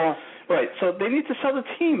payroll. Right, so they need to sell the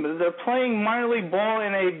team. They're playing minor league ball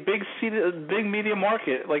in a big media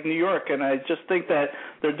market like New York, and I just think that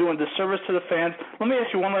they're doing disservice to the fans. Let me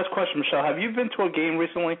ask you one last question, Michelle. Have you been to a game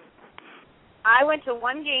recently? I went to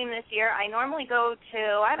one game this year. I normally go to,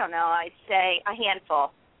 I don't know, I'd say a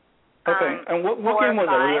handful. Okay, and what game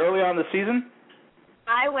was it? Was it early on in the season?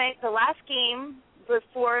 I went the last game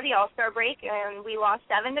before the All-Star break, and we lost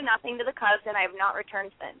 7-0 to the Cubs, and I have not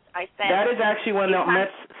returned since. That is actually when the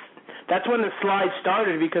Mets... That's when the slide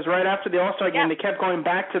started, because right after the All-Star game, they kept going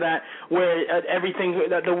back to that where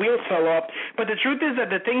the wheels fell off. But the truth is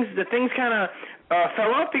that the things kind of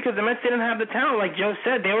fell off because the Mets didn't have the talent. Like Joe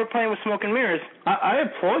said, they were playing with smoke and mirrors. I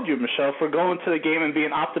applaud you, Michelle, for going to the game and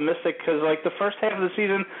being optimistic, because like the first half of the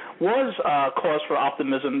season was cause for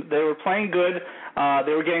optimism. They were playing good.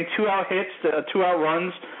 They were getting 2-out hits, 2-out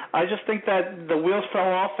runs. I just think that the wheels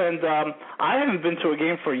fell off, and I haven't been to a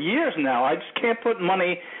game for years now. I just can't put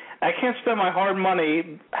money. I can't spend my hard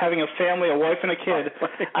money having a family, a wife, and a kid.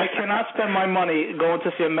 I cannot spend my money going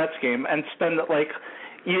to see a Mets game and spend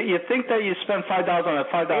you think that you spend $5 on a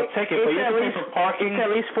 $5 ticket, but you have to pay for parking. It's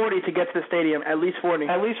at least $40 to get to the stadium. At least $40.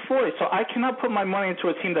 At least $40. So I cannot put my money into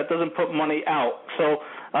a team that doesn't put money out. So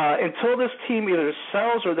until this team either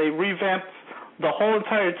sells or they revamp the whole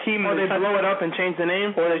entire team, or they blow it up and change the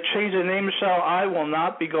name, or they change the name, Michelle, I will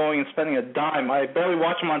not be going and spending a dime. I barely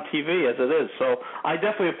watch them on TV as it is, so I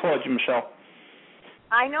definitely applaud you, Michelle.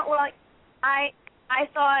 I know. Well, I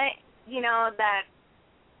thought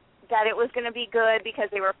that it was going to be good because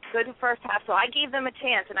they were good in the first half, so I gave them a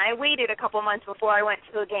chance, and I waited a couple months before I went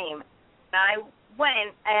to the game. And I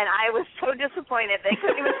went, and I was so disappointed they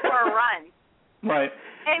couldn't even score a run. Right.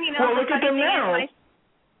 And well, look at them now.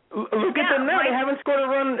 Look at them now. They haven't scored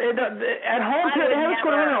a run at home. They haven't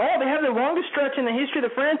scored a run at all. They have the longest stretch in the history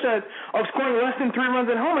of the franchise of scoring less than 3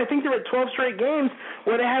 runs at home. I think they're at 12 straight games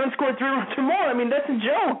where they haven't scored 3 runs or more. I mean, that's a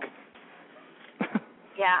joke.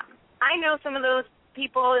 Yeah. I know some of those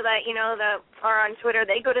people that, that are on Twitter.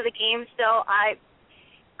 They go to the game still.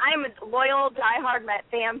 I'm a loyal, diehard Met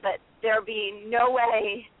fan, but there'll be no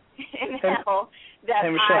way in hell that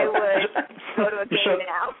I would go to a game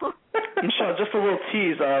now. Michelle, just a little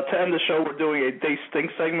tease. To end the show, we're doing a They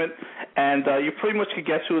Stink segment, and you pretty much can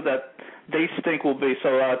guess who that They Stink will be.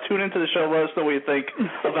 So tune into the show. Let us know what you think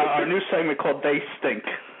about our new segment called They Stink.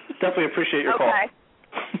 Definitely appreciate your call.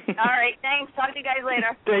 All right, thanks. Talk to you guys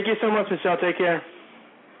later. Thank you so much, Michelle. Take care.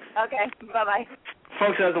 Okay, bye-bye.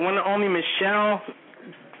 Folks, the one and only Michelle.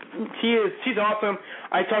 She's awesome.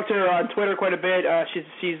 I talked to her on Twitter quite a bit.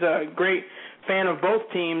 She's a great fan of both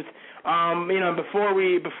teams. Before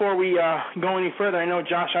we go any further, I know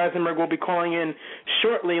Josh Isenberg will be calling in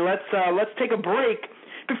shortly. Let's take a break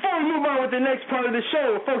before we move on with the next part of the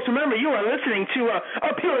show. Folks, remember, you are listening to a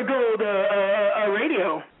Pure Gold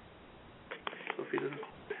radio.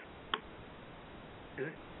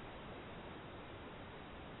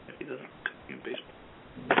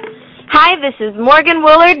 Hi, this is Morgan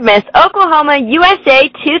Willard, Miss Oklahoma USA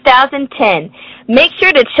 2010. Make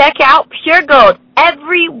sure to check out Pure Gold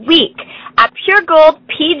every week at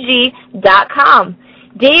puregoldpg.com.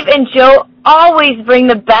 Dave and Joe always bring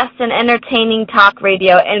the best in entertaining talk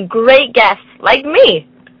radio and great guests like me.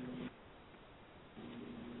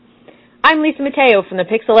 I'm Lisa Mateo from the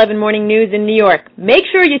Pix 11 Morning News in New York. Make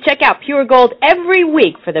sure you check out Pure Gold every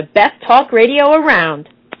week for the best talk radio around.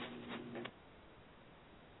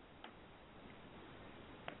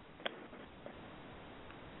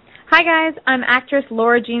 Hi guys, I'm actress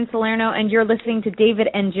Laura Jean Salerno, and you're listening to David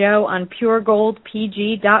and Joe on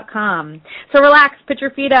puregoldpg.com. So relax, put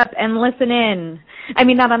your feet up, and listen in. I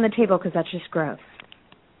mean, not on the table, because that's just gross.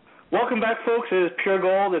 Welcome back, folks. It is Pure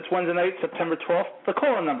Gold. It's Wednesday night, September 12th. The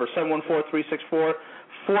call-in number,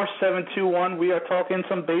 714-364-4721. We are talking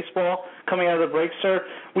some baseball coming out of the break, sir.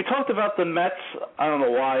 We talked about the Mets. I don't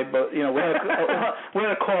know why, but, we had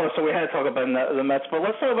a caller, so we had to talk about the Mets. But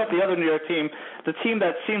let's talk about the other New York team, the team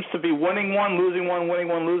that seems to be winning one, losing one, winning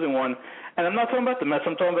one, losing one. And I'm not talking about the Mets.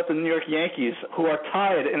 I'm talking about the New York Yankees, who are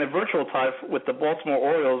tied in a virtual tie with the Baltimore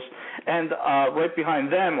Orioles. And right behind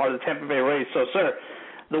them are the Tampa Bay Rays. So, sir,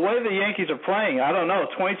 the way the Yankees are playing, I don't know.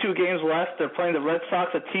 22 games left. They're playing the Red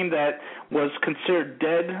Sox, a team that was considered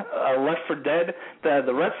dead, left for dead.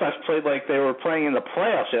 The Red Sox played like they were playing in the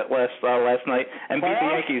playoffs last night and beat the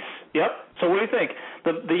Yankees. Yep. So what do you think?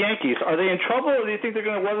 The Yankees, are they in trouble, or do you think they're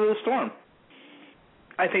going to weather the storm?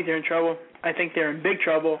 I think they're in trouble. I think they're in big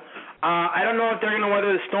trouble. I don't know if they're going to weather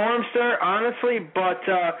the storm, sir, honestly, but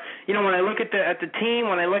when I look at the team,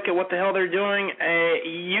 when I look at what the hell they're doing,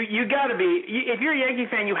 you got to be. If you're a Yankee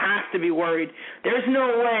fan, you have to be worried. There's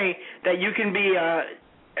no way that you can be.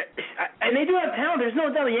 And they do have talent. There's no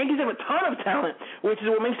doubt. The Yankees have a ton of talent, which is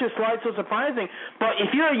what makes their slide so surprising. But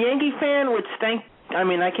if you're a Yankee fan, which I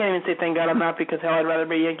can't even say thank God I'm not, because hell, I'd rather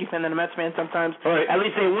be a Yankee fan than a Mets fan sometimes. Right. At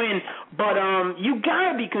least they win. But you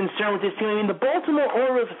gotta be concerned with this team. I mean, the Baltimore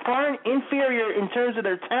Orioles are far inferior in terms of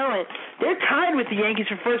their talent. They're tied with the Yankees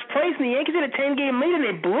for first place, and the Yankees had a 10-game lead and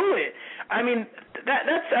they blew it. I mean,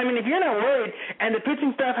 that's. I mean, if you're not worried, and the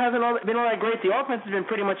pitching staff hasn't been all that great, the offense has been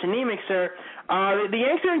pretty much anemic, sir. The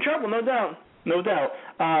Yankees are in trouble, no doubt. No doubt.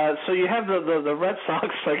 So you have the Red Sox,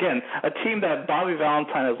 again, a team that Bobby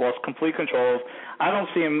Valentine has lost complete control of. I don't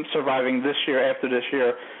see him surviving this year, after this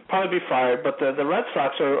year. Probably be fired. But the Red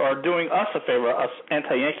Sox are doing us a favor, us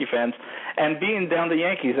anti-Yankee fans, and being down the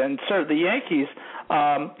Yankees. And, sir, the Yankees,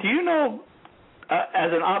 do you know,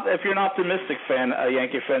 if you're an optimistic fan, a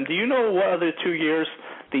Yankee fan, do you know what other 2 years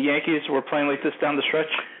the Yankees were playing like this down the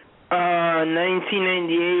stretch?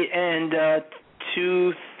 1998 and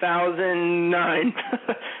 2009.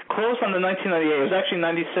 Close on the 1998. It was actually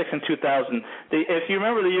 96 and 2000. If you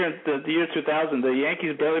remember the year 2000, the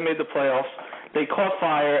Yankees barely made the playoffs. They caught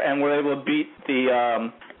fire and were able to beat the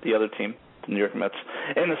other team, the New York Mets,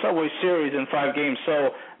 in the Subway Series in 5 games.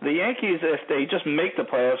 So the Yankees, if they just make the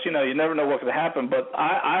playoffs, you never know what could happen. But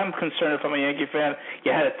I'm concerned if I'm a Yankee fan.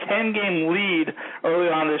 You had a 10-game lead early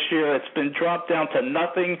on this year. It's been dropped down to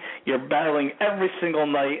nothing. You're battling every single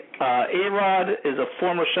night. A-Rod is a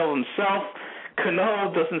former shell himself. Cano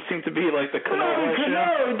doesn't seem to be like the Cano.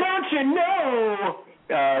 Cano, don't you know?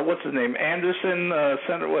 What's his name? Anderson,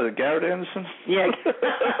 Senator, what is it, Garrett Anderson? Yeah.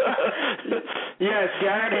 Yes,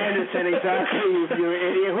 Garrett Anderson, exactly, you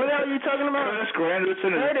idiot. Who the hell are you talking about? Curtis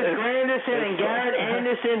Granderson and Garrett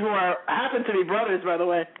Anderson, who happen to be brothers, by the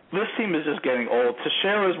way. This team is just getting old.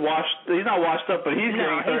 Teixeira's he's not washed up, but he's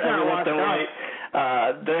getting hurt every left and right.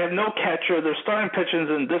 They have no catcher. Their starting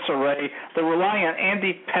pitching's in disarray. They're relying on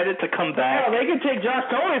Andy Pettitte to come back. Hell, they can take Josh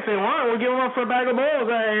Tony if they want. We'll give them up for a bag of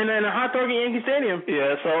balls and a hot dog at Yankee Stadium.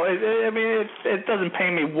 Yeah, so it doesn't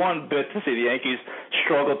pain me one bit to see the Yankees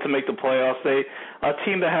struggle to make the playoffs. A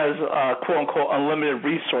team that has quote unquote unlimited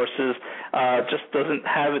resources just doesn't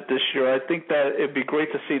have it this year. I think that it'd be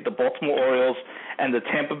great to see the Baltimore Orioles and the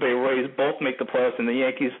Tampa Bay Rays both make the playoffs, and the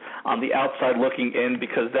Yankees on the outside looking in,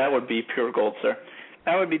 because that would be pure gold, sir.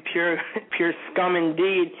 That would be pure scum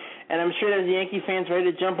indeed. And I'm sure there's Yankee fans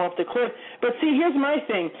ready to jump off the cliff. But see, here's my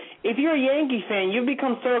thing. If you're a Yankee fan, you've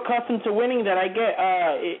become so accustomed to winning that I get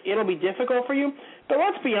it'll be difficult for you. But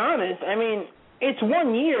let's be honest. I mean, it's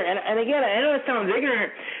 1 year. And again, I know it sounds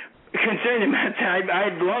ignorant, considering the Mets.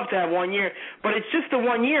 I'd love to have 1 year, but it's just the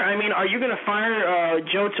 1 year. I mean, are you going to fire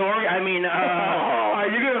Joe Torre? I mean, are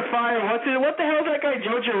you going to fire what the hell is that guy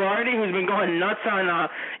Joe Girardi, who's been going nuts on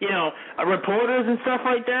reporters and stuff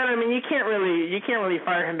like that? I mean, you can't really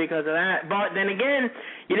fire him because of that. But then again,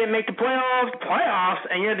 you didn't make the playoffs,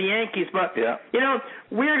 and you're the Yankees. But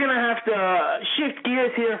we're going to have to shift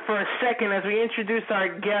gears here for a second as we introduce our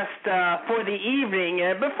guest for the evening.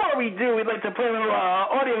 Before we do, we'd like to play a little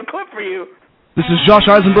audio clip for you. This is Josh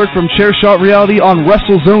Isenberg from Chairshot Reality on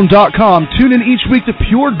WrestleZone.com. Tune in each week to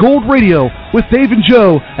Pure Gold Radio with Dave and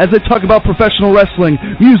Joe as they talk about professional wrestling,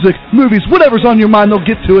 music, movies, whatever's on your mind, they'll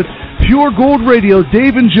get to it. Pure Gold Radio,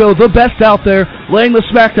 Dave and Joe, the best out there, laying the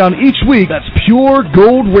smackdown each week. That's Pure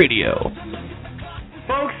Gold Radio.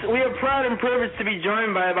 Folks, we are proud and privileged to be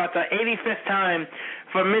joined by about the 85th time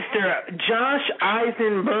for Mr. Josh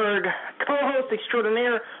Isenberg, co-host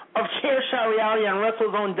extraordinaire of Chairshot Reality on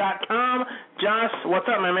WrestleZone.com. Josh, what's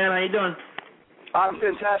up, my man? How you doing? I'm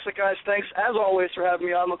fantastic, guys. Thanks, as always, for having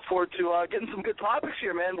me on. Look forward to getting some good topics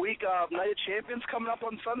here, man. Week of Night of Champions coming up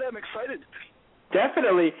on Sunday. I'm excited.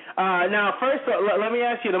 Definitely. Now, first, let me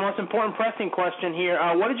ask you the most important pressing question here.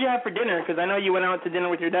 What did you have for dinner? Because I know you went out to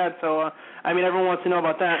dinner with your dad, so, everyone wants to know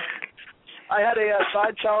about that. I had a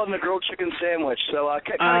side salad and a grilled chicken sandwich, so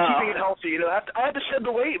kind of keeping it healthy. I had to shed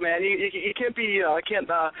the weight, man. You can't be. I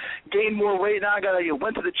can't gain more weight now. I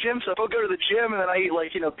went to the gym, so if I go to the gym and then I eat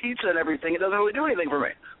pizza and everything, it doesn't really do anything for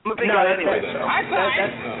me. I'm a big guy anyway. So.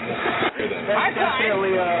 That's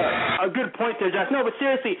definitely a good point there, Josh. No, but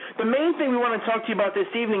seriously, the main thing we want to talk to you about this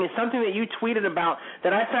evening is something that you tweeted about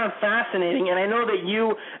that I found fascinating, and I know that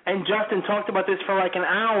you and Justin talked about this for like an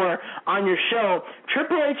hour on your show.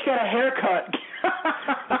 Triple H got a haircut.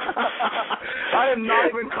 I am not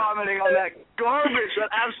even commenting on that garbage.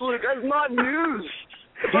 That's not news.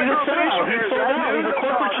 He's a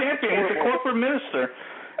corporate champion. He's a corporate minister.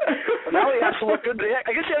 Now he has to look good. I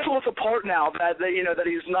guess he has to look the part now that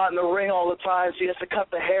he's not in the ring all the time, so he has to cut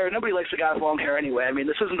the hair. Nobody likes a guy with long hair anyway. I mean,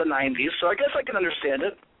 this isn't the 90s, so I guess I can understand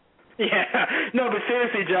it. Yeah, no, but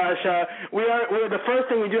seriously, Josh, we're the first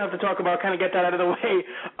thing we do have to talk about, kind of get that out of the way.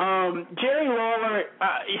 Jerry Lawler,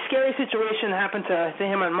 a scary situation happened to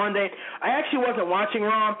him on Monday. I actually wasn't watching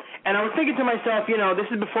Raw, and I was thinking to myself, this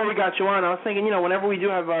is before we got you on. I was thinking, whenever we do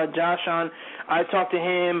have Josh on, I talk to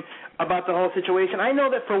him about the whole situation. I know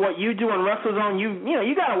that for what you do on WrestleZone,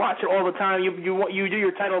 you got to watch it all the time. You do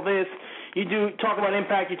your title this. You do talk about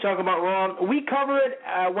Impact. You talk about Raw. We cover it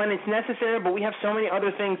when it's necessary, but we have so many other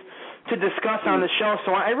things to discuss on the show,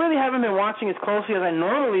 so I really haven't been watching as closely as I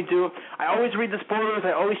normally do. I always read the spoilers.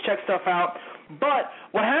 I always check stuff out. But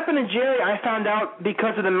what happened to Jerry, I found out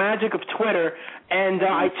because of the magic of Twitter, and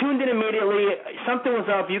I tuned in immediately. Something was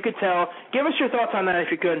up. You could tell. Give us your thoughts on that if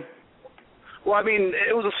you could. Well, I mean,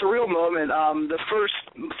 it was a surreal moment. The first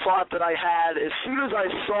thought that I had, as soon as I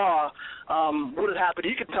saw what had happened,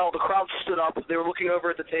 you could tell the crowd stood up. They were looking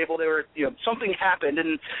over at the table. They were, something happened,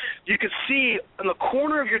 and you could see in the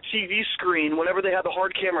corner of your TV screen, whenever they had the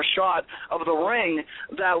hard camera shot of the ring,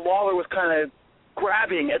 that Lawler was kind of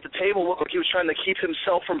grabbing at the table, looked like he was trying to keep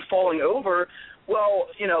himself from falling over. Well,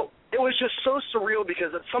 it was just so surreal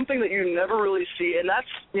because it's something that you never really see, and that's,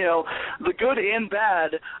 the good and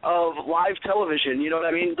bad of live television. You know what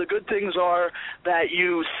I mean? The good things are that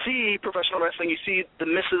you see professional wrestling, you see the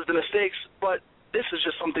misses, the mistakes, but this is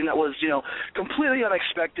just something that was, completely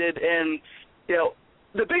unexpected, and,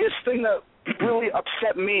 the biggest thing that really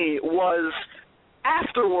upset me was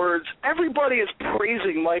afterwards, everybody is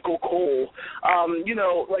praising Michael Cole.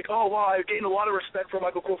 Oh, wow, I gained a lot of respect for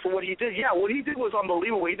Michael Cole for what he did. Yeah, what he did was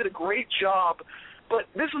unbelievable. He did a great job. But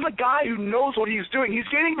this is a guy who knows what he's doing. He's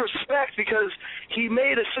gaining respect because he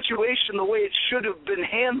made a situation the way it should have been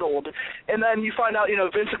handled. And then you find out,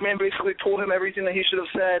 Vince McMahon basically told him everything that he should have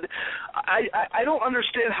said. I don't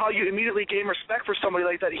understand how you immediately gain respect for somebody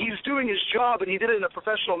like that. He's doing his job, and he did it in a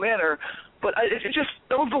professional manner. But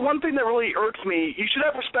that was the one thing that really irked me. You should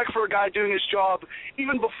have respect for a guy doing his job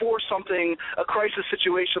even before a crisis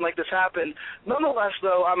situation like this happened. Nonetheless,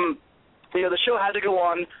 though, the show had to go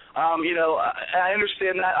on. I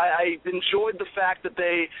understand that. I enjoyed the fact that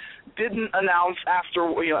they didn't announce after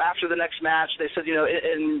the next match. They said,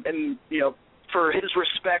 for his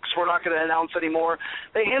respects, we're not going to announce anymore.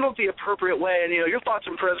 They handled the appropriate way, and your thoughts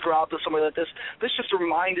on Perez Grau, somebody like this just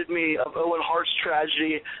reminded me of Owen Hart's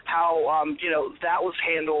tragedy, how that was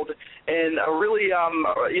handled, and really,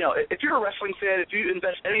 if you're a wrestling fan, if you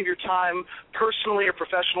invest any of your time personally or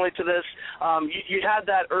professionally to this, you had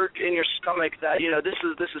that irk in your stomach that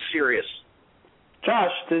this is serious.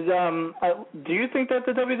 Josh, do you think that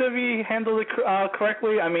the WWE handled it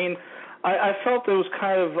correctly? I mean, I felt it was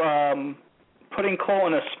kind of putting Cole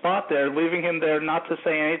in a spot there, leaving him there not to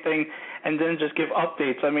say anything and then just give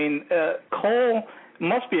updates. I mean, Cole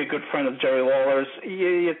must be a good friend of Jerry Lawler's.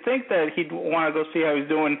 You'd think that he'd want to go see how he's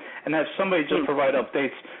doing and have somebody just provide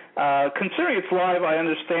updates. Considering it's live, I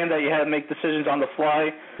understand that you had to make decisions on the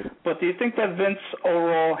fly, but do you think that Vince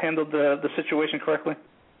overall handled the situation correctly?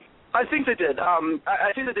 I think they did.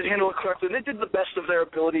 I think they did handle it correctly. They did the best of their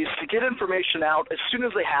abilities to get information out as soon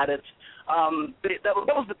as they had it. That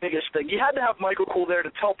was the biggest thing. You had to have Michael Cole there to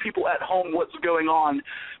tell people at home what's going on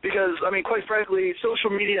because, quite frankly,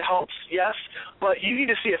 social media helps, yes, but you need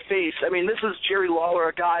to see a face. This is Jerry Lawler,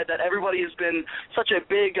 a guy that everybody has been such a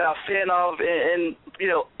big fan of, and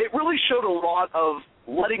it really showed a lot of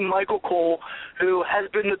letting Michael Cole, who has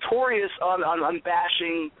been notorious on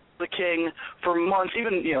bashing the King for months,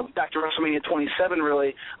 even back to WrestleMania 27.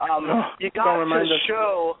 Really, you got to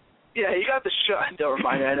show. Yeah, you got to show. Don't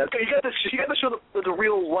remind me. You got to show the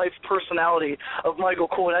real life personality of Michael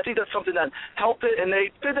Cole, and I think that's something that helped it. And they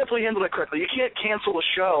definitely handled it correctly. You can't cancel a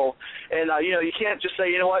show, and you can't just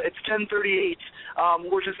say, it's 10:38.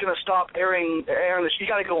 We're just going to stop airing this. You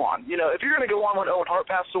got to go on. If you're going to go on when Owen Hart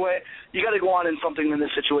passed away, you got to go on in something in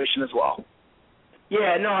this situation as well.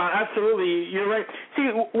 Yeah, no, absolutely. You're right. See,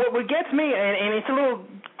 what gets me, and it's a little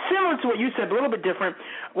similar to what you said, but a little bit different,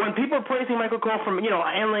 when people are praising Michael Cole from,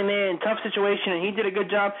 handling it in a tough situation and he did a good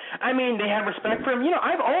job, I mean, they have respect for him.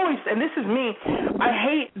 I've always, and this is me, I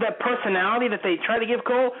hate the personality that they try to give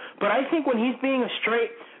Cole, but I think when he's being a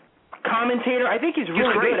straight commentator, I think he's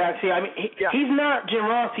really good, actually. I mean, he's not Jim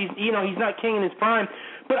Ross, he's not King in his prime,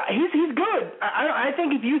 but he's good. I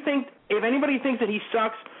think if anybody thinks that he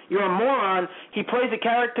sucks, you're a moron. He plays a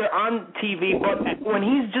character on TV, but when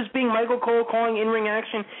he's just being Michael Cole calling in-ring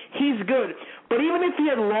action, he's good. But even if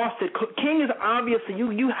he had lost it, King is obviously,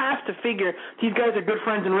 you have to figure these guys are good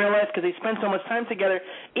friends in real life because they spend so much time together.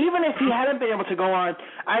 Even if he hadn't been able to go on,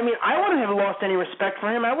 I mean, I wouldn't have lost any respect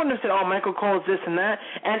for him. I wouldn't have said, oh, Michael Cole is this and that.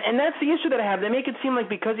 And that's the issue that I have. They make it seem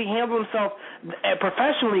like because he handled himself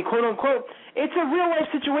professionally, quote-unquote, it's a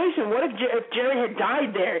real-life situation. What if Jerry had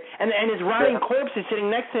died there and his rotting corpse is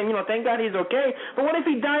sitting next to him? Thank God he's okay. But what if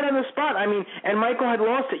he died on the spot? I mean, and Michael had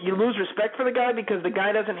lost it. You lose respect for the guy because the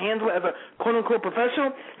guy doesn't handle it as a quote-unquote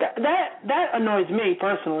professional? That annoys me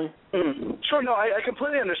personally. Sure, no, I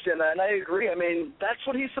completely understand that, and I agree. I mean, that's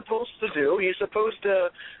what he's supposed to do. He's supposed to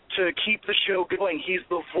keep the show going. He's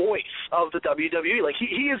the voice of the WWE. Like,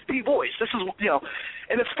 he is the voice. This is,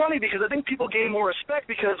 and it's funny because I think people gain more respect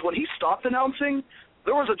because when he stopped announcing,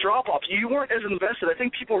 there was a drop-off. You weren't as invested. I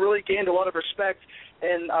think people really gained a lot of respect,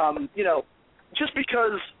 and, just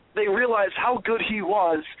because they realized how good he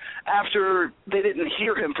was after they didn't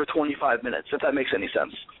hear him for 25 minutes, if that makes any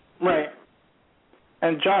sense. Right.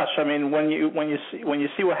 And Josh, I mean, when you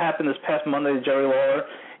see what happened this past Monday to Jerry Lawler,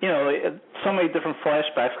 so many different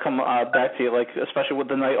flashbacks come back to you, like especially with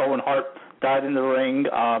the night Owen Hart died in the ring.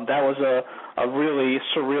 That was a really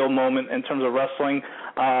surreal moment in terms of wrestling.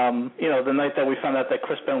 The night that we found out that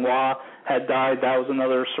Chris Benoit had died, that was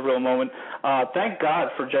another surreal moment. Thank God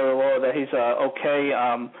for Jerry Lawler that he's okay.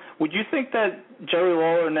 Would you think that Jerry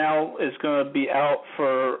Lawler now is going to be out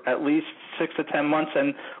for at least 6 to 10 months?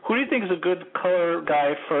 And who do you think is a good color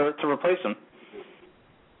guy to replace him?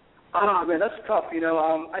 Man, that's tough.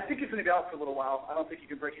 I think he's going to be out for a little while. I don't think you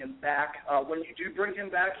can bring him back. When you do bring him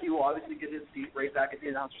back, he will obviously get his seat right back at the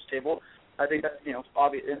announcer's table. I think that's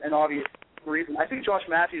obvious, an obvious reason. I think Josh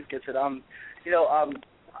Matthews gets it.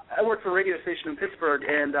 I work for a radio station in Pittsburgh,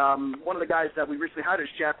 and one of the guys that we recently had is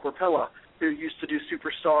Jack Corpella, who used to do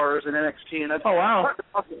Superstars and NXT. And I've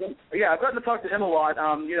gotten to talk to him a lot.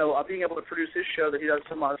 Being able to produce his show that he does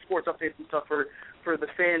some sports updates and stuff for the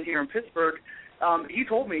fan here in Pittsburgh. He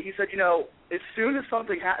told me, he said, as soon as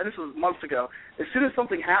something happens, this was months ago, as soon as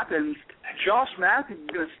something happens, Josh Matthews is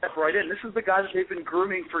going to step right in. This is the guy that they've been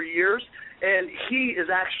grooming for years, and he is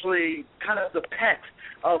actually kind of the pet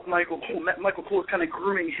of Michael Cole. Michael Cole is kind of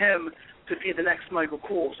grooming him to be the next Michael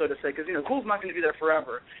Cole, so to say, because, Cole's not going to be there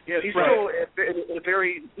forever. He's still at a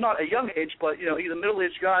very, not a young age, but, he's a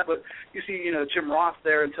middle-aged guy, but you see, Jim Ross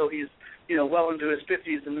there until he's, well into his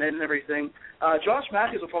 50s and everything. Josh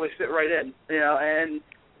Matthews will probably fit right in, and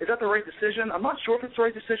is that the right decision? I'm not sure if it's the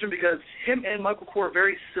right decision because him and Michael Cole are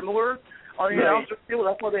very similar on the announcer field.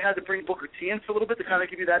 That's why they had to bring Booker T in for a little bit to kind of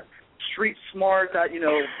give you that street smart, that,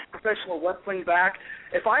 professional wrestling back.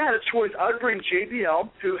 If I had a choice, I would bring JBL,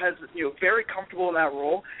 who has, very comfortable in that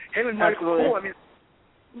role. Him and Michael Cole, I mean,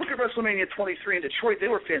 look at WrestleMania 23 in Detroit. They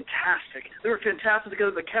were fantastic. They were fantastic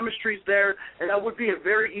because the chemistry's there, and that would be a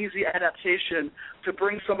very easy adaptation to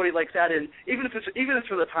bring somebody like that in, even if it's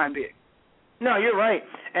for the time being. No, you're right.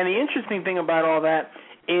 And the interesting thing about all that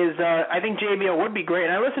is I think JBL would be great.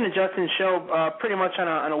 And I listen to Justin's show pretty much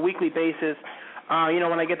on a weekly basis.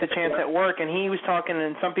 When I get the chance at work, and he was talking,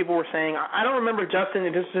 and some people were saying, I don't remember Justin,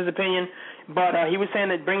 if this is his opinion, but he was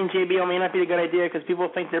saying that bringing JBL may not be a good idea because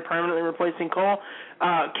people think they're permanently replacing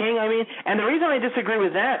King, and the reason I disagree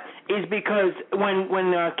with that is because when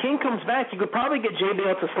King comes back, you could probably get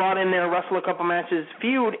JBL to slot in there, wrestle a couple matches,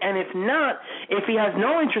 feud, and if not, if he has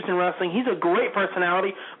no interest in wrestling, he's a great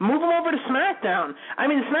personality, move him over to SmackDown.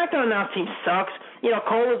 The SmackDown announce team sucks.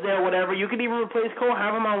 Cole is there, whatever. You could even replace Cole,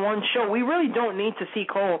 have him on one show. We really don't need to see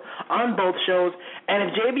Cole on both shows. And if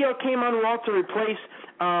JBL came on Raw to replace,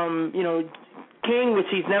 King, which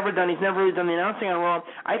he's never done, he's never really done the announcing on Raw,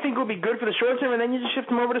 I think it would be good for the short term, and then you just shift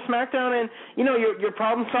him over to SmackDown, and, your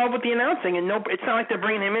problem solved with the announcing. And it's not like they're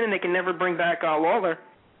bringing him in and they can never bring back Lawler.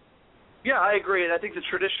 Yeah, I agree, and I think the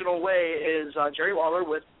traditional way is Jerry Lawler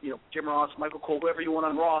with, Jim Ross, Michael Cole, whoever you want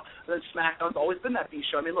on Raw, and then SmackDown's always been that B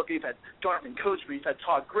show. Look, you've had Darvin Coachman, you've had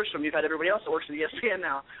Todd Grisham, you've had everybody else that works at ESPN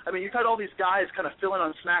now. You've had all these guys kind of filling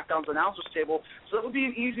on SmackDown's announcer's table, so that would be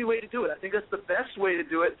an easy way to do it. I think that's the best way to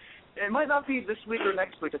do it. It might not be this week or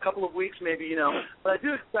next week, a couple of weeks maybe, but I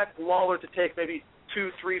do expect Lawler to take maybe 2,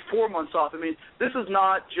 3, 4 months off. I mean, this is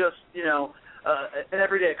not just, an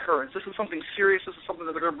everyday occurrence. This is something serious. This is something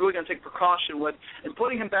that they're really going to take precaution with. And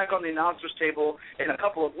putting him back on the announcer's table in a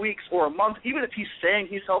couple of weeks or a month, even if he's saying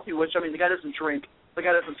he's healthy, which, I mean, the guy doesn't drink, the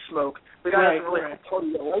guy doesn't smoke, the guy doesn't really have a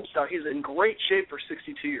party lifestyle. He's in great shape for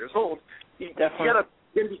 62 years old. You got to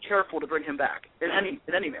be careful to bring him back in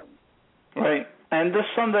any manner. Right. And this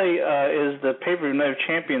Sunday is the pay-per-view Night of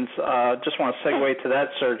Champions. Just want to segue to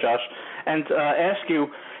that, Sir Josh, and ask you,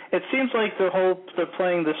 it seems like they're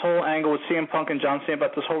playing this whole angle with CM Punk and John Cena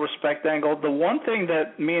about this whole respect angle. The one thing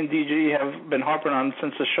that me and DG have been harping on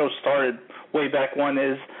since the show started way back when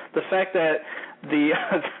is the fact that the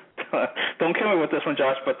don't kill me with this one,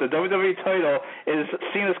 Josh, but the WWE title is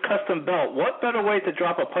Cena's custom belt. What better way to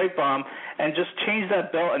drop a pipe bomb and just change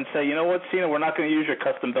that belt and say, you know what, Cena, we're not going to use your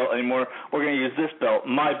custom belt anymore. We're going to use this belt,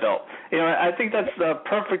 my belt. I think that's the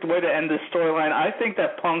perfect way to end this storyline. I think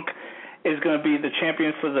that Punk is going to be the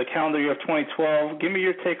champion for the calendar year of 2012. Give me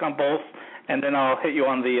your take on both, and then I'll hit you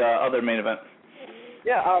on the other main event.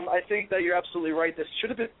 Yeah, I think that you're absolutely right. This should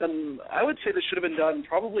have been done, I would say this should have been done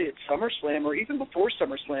probably at SummerSlam or even before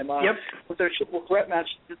SummerSlam. With their triple threat match,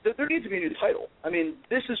 there needs to be a new title. I mean,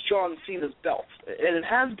 this is John Cena's belt, and it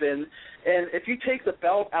has been. And if you take the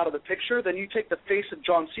belt out of the picture, then you take the face of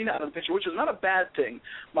John Cena out of the picture, which is not a bad thing,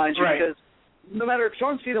 mind you, because no matter if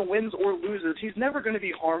John Cena wins or loses, he's never going to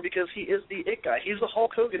be harmed because he is the it guy. He's the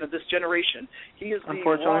Hulk Hogan of this generation. He is the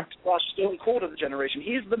Rock / Stone Cold of the generation.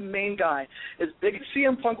 He's the main guy. As big as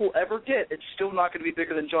CM Punk will ever get, it's still not going to be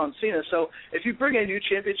bigger than John Cena. So if you bring a new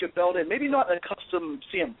championship belt in, maybe not a custom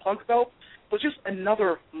CM Punk belt, but just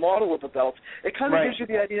another model of a belt, it kind of gives you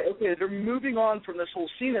the idea, okay, they're moving on from this whole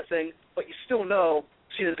Cena thing, but you still know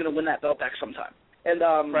Cena's going to win that belt back sometime. And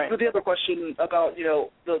for the other question about,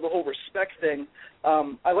 the whole respect thing,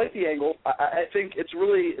 I like the angle. I think it's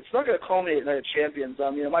not going to culminate in Night of Champions.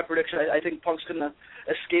 My prediction, I think Punk's going to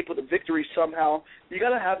escape with a victory somehow. You got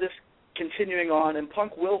to have this continuing on, and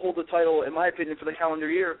Punk will hold the title, in my opinion, for the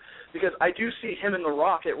calendar year, because I do see him and The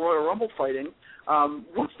Rock at Royal Rumble fighting.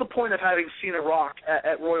 What's the point of having Cena Rock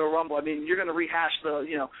at Royal Rumble? I mean, you're going to rehash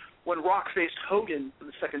when Rock faced Hogan for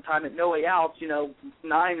the second time at No Way Out,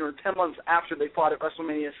 9 or 10 months after they fought at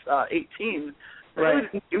WrestleMania 18, they really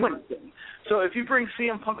didn't do anything. So if you bring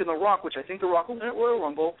CM Punk and The Rock, which I think The Rock will win at Royal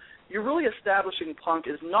Rumble, you're really establishing Punk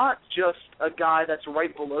as not just a guy that's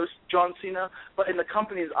right below John Cena, but in the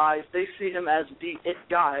company's eyes, they see him as the it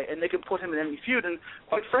guy, and they can put him in any feud. And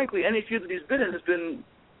quite frankly, any feud that he's been in has been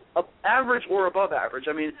average or above average.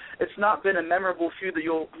 I mean, it's not been a memorable feud that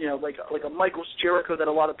you'll, like a Michaels Jericho that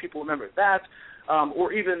a lot of people remember that,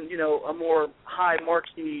 or even, a more high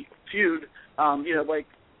marquee feud, like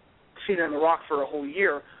Cena and The Rock for a whole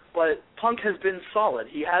year. But Punk has been solid.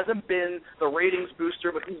 He hasn't been the ratings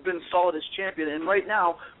booster, but he's been solid as champion. And right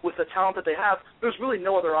now, with the talent that they have, there's really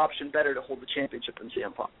no other option better to hold the championship than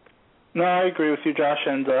CM Punk. No, I agree with you, Josh.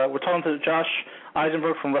 And we're talking to Josh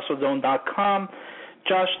Isenberg from WrestleZone.com.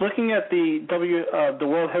 Josh, looking at the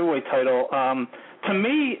World Heavyweight title, to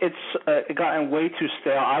me it's gotten way too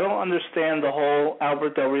stale. I don't understand the whole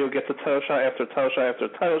Albert Del Rio gets a title shot after title shot after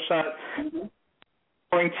title shot.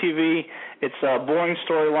 Boring TV. It's a boring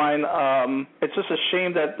storyline. It's just a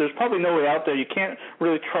shame that there's probably no way out there. You can't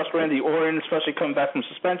really trust Randy Orton, especially coming back from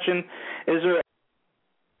suspension. Are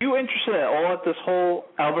you interested at all at this whole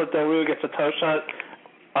Albert Del Rio gets a title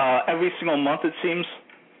shot every single month, it seems?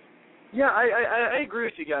 Yeah, I agree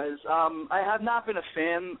with you guys. I have not been a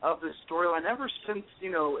fan of this storyline ever since,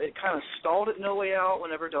 it kind of stalled at No Way Out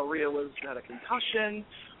whenever Del Rio had a concussion.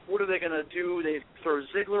 What are they going to do? They throw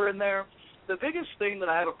Ziggler in there. The biggest thing that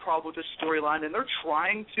I have a problem with this storyline, and they're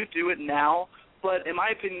trying to do it now, but in my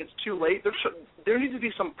opinion it's too late, there needs to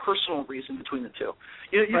be some personal reason between the two.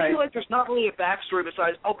 You feel like there's not really a backstory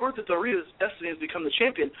besides Alberto Del Rio's destiny has become the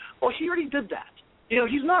champion. Well, he already did that.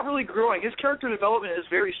 He's not really growing. His character development is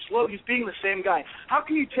very slow. He's being the same guy. How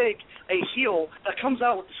can you take a heel that comes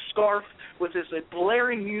out with a scarf, with this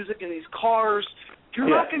blaring music and these cars? You're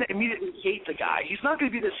not going to immediately hate the guy. He's not going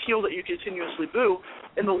to be this heel that you continuously boo.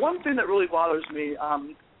 And the one thing that really bothers me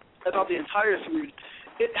about the entire feud,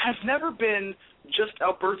 it has never been just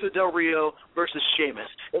Alberto Del Rio versus Sheamus.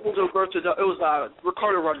 It was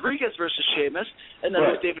Ricardo Rodriguez versus Sheamus, and then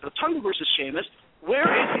it was David Otunga versus Sheamus. Where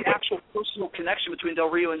is the actual personal connection between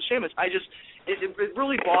Del Rio and Sheamus? It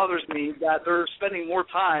really bothers me that they're spending more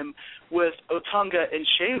time with Otunga and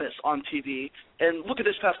Sheamus on TV. And look at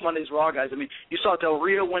this past Monday's Raw, guys. I mean, you saw Del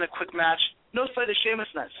Rio win a quick match. No sight of Sheamus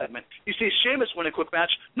in that segment. You see Sheamus win a quick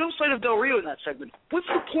match. No sight of Del Rio in that segment. What's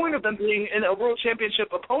the point of them being in a World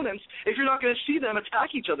Championship opponents if you're not going to see them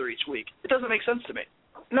attack each other each week? It doesn't make sense to me.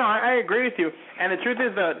 No, I agree with you. And the truth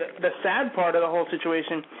is, the sad part of the whole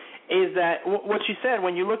situation is that what you said,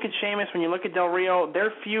 when you look at Sheamus, when you look at Del Rio, their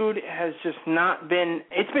feud has just not been,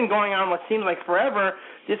 it's been going on what seems like forever.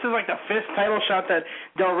 This is like the 5th title shot that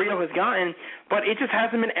Del Rio has gotten, but it just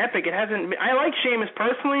hasn't been epic. It hasn't been, I like Sheamus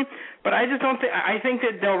personally, but I just don't think, I think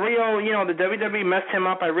that Del Rio, the WWE messed him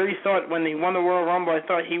up. I really thought when he won the Royal Rumble, I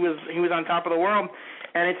thought he was on top of the world,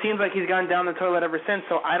 and it seems like he's gone down the toilet ever since,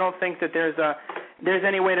 so I don't think that there's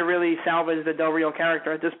any way to really salvage the Del Rio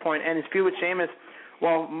character at this point. And his feud with Sheamus,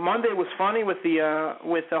 well, Monday was funny with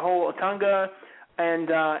the whole Otunga and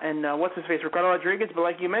what's his face, Ricardo Rodriguez. But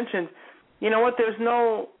like you mentioned, you know what? There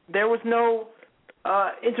was no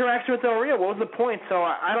interaction with Del Rio. What was the point? So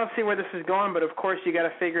I don't see where this is going. But of course, you got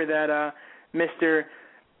to figure that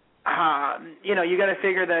you got to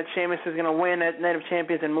figure that Sheamus is going to win at Night of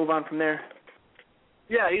Champions and move on from there.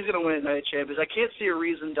 Yeah, he's going to win at Night of Champions. I can't see a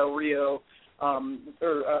reason Del Rio wins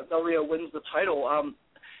the title.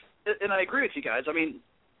 And I agree with you guys. I mean,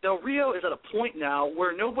 Del Rio is at a point now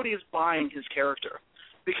where nobody is buying his character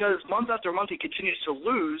because month after month he continues to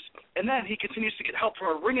lose, and then he continues to get help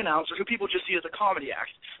from a ring announcer who people just see as a comedy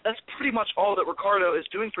act. That's pretty much all that Ricardo is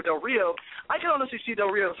doing for Del Rio. I can honestly see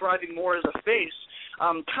Del Rio thriving more as a face,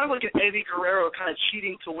 kind of like an Eddie Guerrero kind of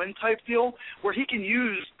cheating to win type deal, where he can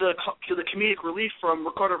use the comedic relief from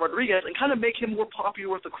Ricardo Rodriguez and kind of make him more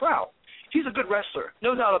popular with the crowd. He's a good wrestler,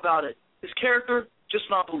 no doubt about it. His character, just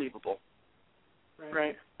not believable.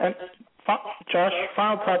 Right. And Josh,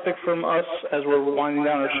 final topic from us as we're winding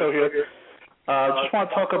down our show here. Just want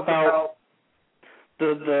to talk about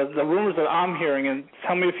the rumors that I'm hearing, and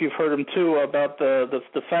tell me if you've heard them too, about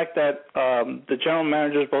the fact that the general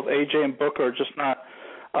managers, both AJ and Booker, are just not.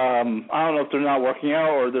 I don't know if they're not working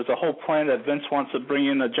out, or there's a whole plan that Vince wants to bring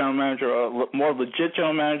in a general manager, a more legit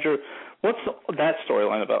general manager. What's that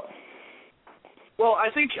storyline about? Well, I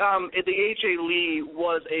think the AJ Lee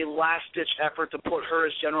was a last-ditch effort to put her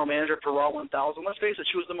as general manager for Raw 1000. Let's face it,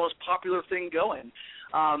 she was the most popular thing going.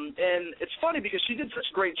 And it's funny because she did such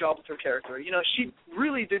a great job with her character. She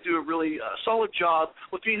really did do a really solid job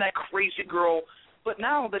with being that crazy girl. But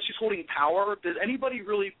now that she's holding power, does anybody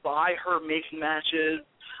really buy her making matches,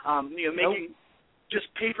 making just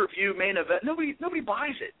pay-per-view main event? Nobody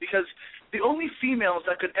buys it because the only females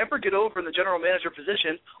that could ever get over in the general manager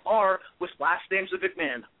position are with last names of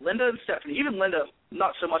McMahon, Linda and Stephanie. Even Linda,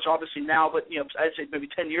 not so much obviously now, but I'd say maybe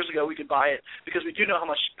 10 years ago we could buy it because we do know how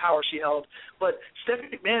much power she held. But Stephanie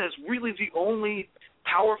McMahon is really the only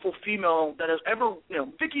powerful female that has ever,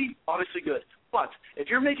 Vicky, obviously good. But if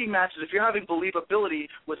you're making matches, if you're having believability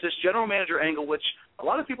with this general manager angle, which a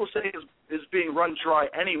lot of people say is being run dry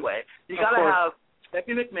anyway, you got to have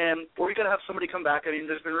Stephanie McMahon, or you got to have somebody come back. I mean,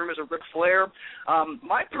 there's been rumors of Ric Flair.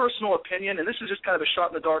 My personal opinion, and this is just kind of a shot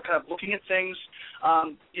in the dark, kind of looking at things,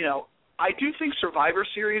 I do think Survivor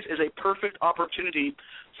Series is a perfect opportunity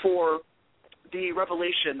for the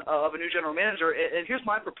revelation of a new general manager. And here's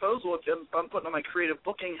my proposal, if I'm putting on my creative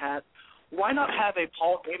booking hat. Why not have a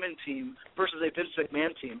Paul Heyman team versus a Vince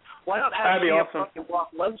McMahon team? Why not have CM Punk and Brock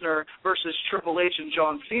Lesnar versus Triple H and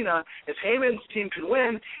John Cena? If Heyman's team can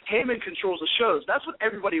win, Heyman controls the shows. That's what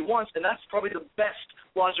everybody wants, and that's probably the best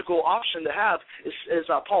logical option to have is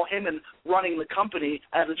Paul Heyman running the company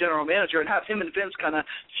as a general manager and have him and Vince kind of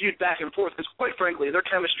feud back and forth because, quite frankly, their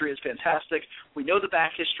chemistry is fantastic. We know the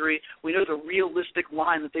back history. We know the realistic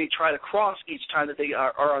line that they try to cross each time that they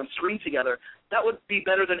are on screen together. That would be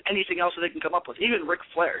better than anything else that they can come up with. Even Ric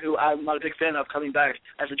Flair, who I'm not a big fan of coming back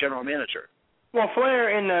as a general manager. Well,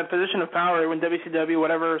 Flair in the position of power when WCW,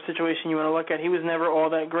 whatever situation you want to look at, he was never all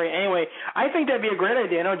that great. Anyway, I think that'd be a great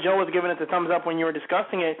idea. I know Joe was giving it the thumbs up when you were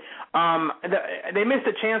discussing it. They missed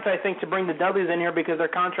a chance, I think, to bring the Dudleys in here because their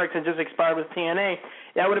contracts had just expired with TNA.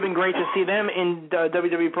 That would have been great to see them in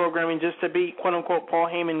WWE programming just to be, quote-unquote, Paul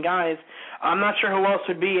Heyman guys. I'm not sure who else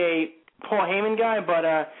would be a Paul Heyman guy, but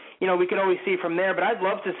we could always see from there. But I'd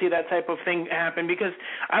love to see that type of thing happen because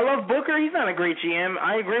I love Booker. He's not a great GM.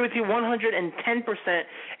 I agree with you 110%.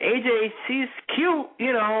 AJ, she's cute.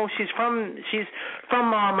 She's from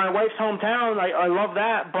my wife's hometown. I love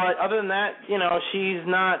that. But other than that, she's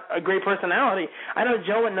not a great personality. I know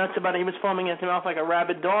Joe went nuts about it. He was foaming at his mouth like a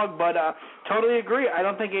rabid dog. But totally agree. I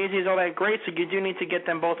don't think AJ is all that great. So you do need to get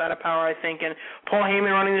them both out of power, I think. And Paul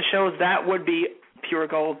Heyman running the shows, that would be pure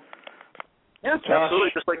gold. Yeah,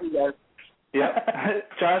 absolutely, just like you guys. Yeah,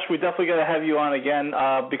 Josh, we definitely got to have you on again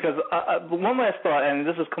because one last thought, and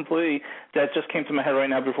this is completely that just came to my head right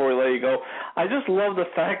now before we let you go. I just love the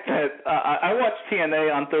fact that I watch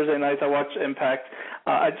TNA on Thursday nights. I watch Impact.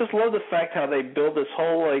 I just love the fact how they build this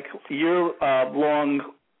whole year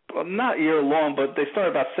long not year-long, but they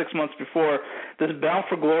started about 6 months before, this Bound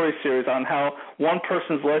for Glory series on how one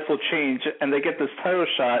person's life will change, and they get this title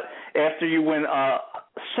shot after you win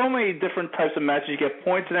so many different types of matches. You get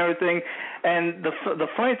points and everything. And the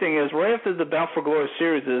funny thing is, right after the Bound for Glory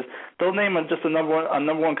series is, they'll name just a number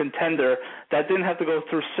one contender that didn't have to go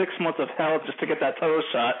through 6 months of hell just to get that title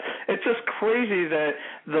shot. It's just crazy that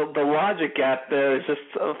the logic gap there is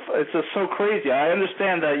it's just so crazy. I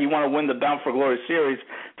understand that you want to win the Bound for Glory series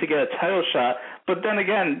to get a title shot, but then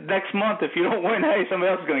again, next month if you don't win, hey,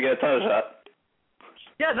 somebody else is going to get a title shot.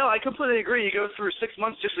 Yeah, no, I completely agree. You go through 6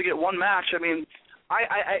 months just to get one match. I mean,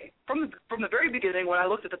 I from the very beginning, when I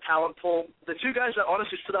looked at the talent pool, the two guys that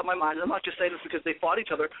honestly stood out in my mind, and I'm not just saying this because they fought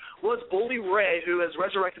each other, was Bully Ray, who has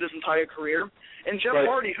resurrected his entire career, and Jeff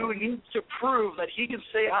Hardy, who needs to prove that he can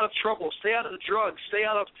stay out of trouble, stay out of the drugs, stay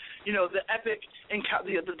out of, the epic,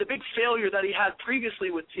 the big failure that he had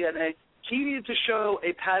previously with TNA. He needed to show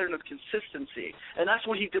a pattern of consistency, and that's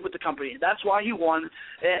what he did with the company. That's why he won.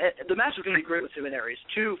 The match was going to be great with him and Aries,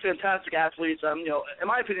 two fantastic athletes. In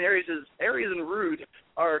my opinion, Aries and Rude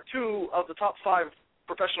are two of the top 5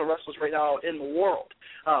 professional wrestlers right now in the world,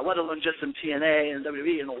 let alone just in TNA and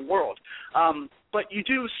WWE in the world. But you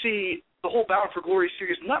do see the whole Bound for Glory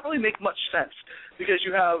series not really make much sense because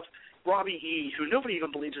you have Robbie E., who nobody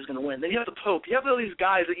even believes is going to win. Then you have the Pope. You have all these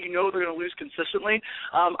guys that you know they're going to lose consistently.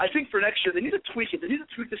 I think for next year they need to tweak it. They need to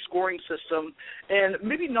tweak the scoring system and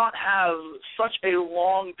maybe not have such a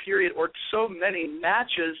long period or so many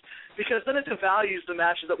matches because then it devalues the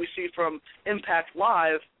matches that we see from Impact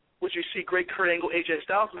Live, which you see great Kurt Angle, AJ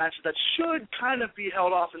Styles matches that should kind of be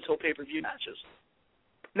held off until pay-per-view matches.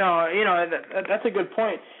 No, that's a good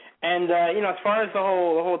point. And as far as the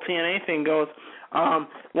whole TNA thing goes,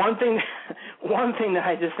 one thing that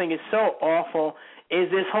I just think is so awful is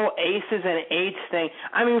this whole aces and eights thing.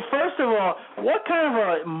 I mean, first of all, what kind of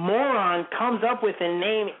a moron comes up with a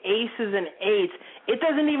name aces and eights? It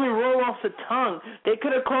doesn't even roll off the tongue. They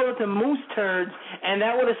could have called it the Moose Turds, and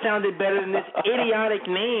that would have sounded better than this idiotic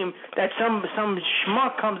name that some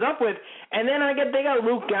schmuck comes up with. And then they got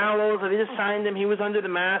Luke Gallows, or they just signed him. He was under the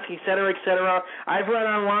mask, et cetera, et cetera. I've read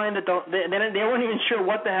online that they weren't even sure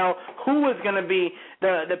what the hell, who was going to be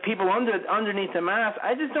the people underneath the mask.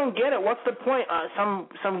 I just don't get it. What's the point?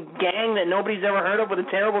 Some gang that nobody's ever heard of with a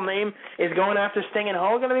terrible name is going after Sting and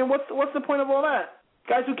Hogan? I mean, what's the point of all that?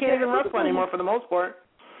 Guys who can't even wrestle anymore for the most part.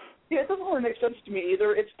 Yeah, it doesn't really make sense to me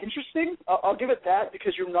either. It's interesting. I'll give it that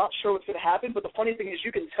because you're not sure what's going to happen. But the funny thing is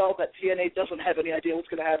you can tell that TNA doesn't have any idea what's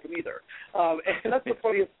going to happen either. And that's the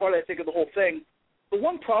funniest part, I think, of the whole thing. The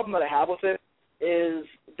one problem that I have with it is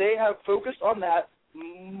they have focused on that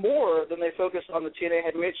more than they focused on the TNA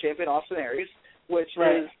heavyweight champion, Austin Aries, which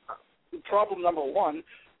is problem number one.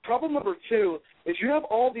 Problem number two is you have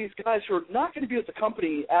all these guys who are not going to be with the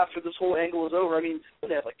company after this whole angle is over. I mean,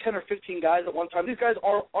 they have like 10 or 15 guys at one time. These guys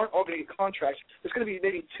aren't all going to get contracts. There's going to be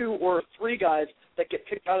maybe 2 or 3 guys that get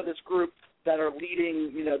kicked out of this group that are leading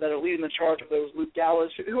the charge of those Luke Gallows,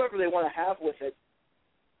 whoever they want to have with it.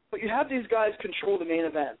 But you have these guys control the main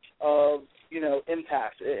event of,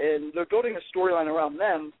 Impact, and they're building a storyline around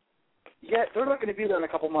them. Yet they're not going to be there in a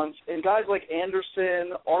couple months, and guys like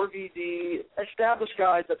Anderson, RVD, established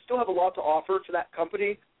guys that still have a lot to offer to that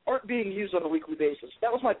company aren't being used on a weekly basis.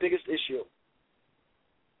 That was my biggest issue.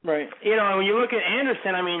 Right. When you look at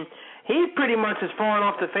Anderson, I mean, he pretty much has fallen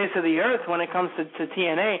off the face of the earth when it comes to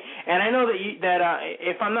TNA. And I know that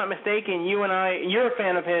if I'm not mistaken, you're a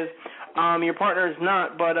fan of his. Your partner is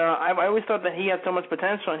not, but I always thought that he had so much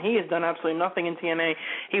potential, and he has done absolutely nothing in TNA.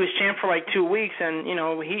 He was champ for like 2 weeks, and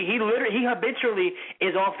he habitually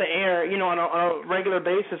is off the air, on a regular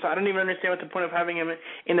basis. I don't even understand what the point of having him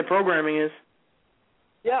in the programming is.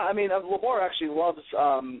 Yeah, I mean, Lamar actually loves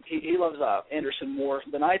he loves Anderson more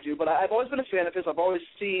than I do, but I've always been a fan of his. I've always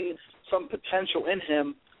seen some potential in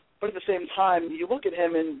him, but at the same time, you look at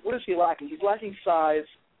him and what is he lacking? He's lacking size.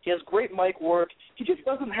 He has great mic work. He just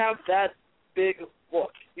doesn't have that big look.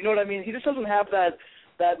 You know what I mean? He just doesn't have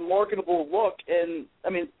that marketable look. And I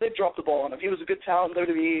mean, they dropped the ball on him. He was a good talent in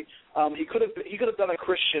WWE. He could have done a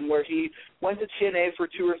Christian where he went to TNA for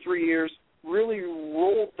 2 or 3 years, really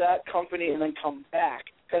rolled that company, and then come back,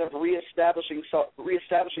 kind of reestablishing himself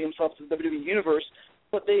to the WWE universe.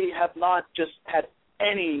 But they have not just had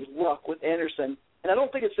any luck with Anderson, and I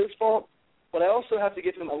don't think it's his fault. But I also have to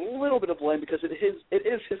give him a little bit of blame because it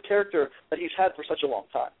is his character that he's had for such a long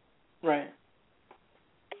time. Right.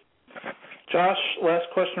 Josh, last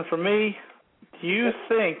question for me. Do you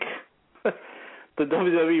think the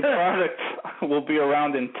WWE product will be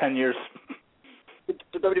around in 10 years?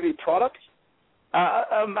 The WWE product?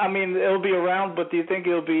 I mean, it'll be around, but do you think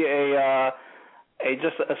it'll be a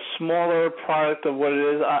just a smaller product of what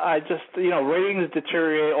it is. I just, ratings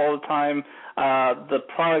deteriorate all the time. The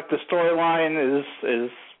product, the storyline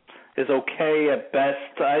is okay at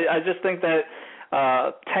best. I just think that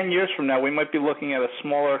 10 years from now we might be looking at a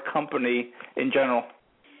smaller company in general.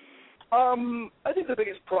 I think the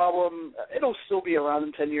biggest problem, it'll still be around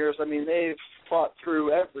in 10 years. I mean, they've fought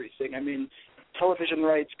through everything. I mean, television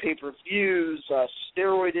rights, pay-per-views,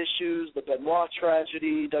 steroid issues, the Benoit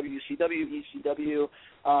tragedy, WCW, ECW.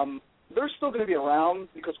 They're still going to be around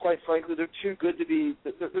because, quite frankly, they're too good to be –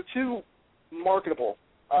 they're too marketable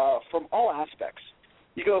from all aspects.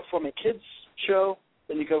 You go from a kids show,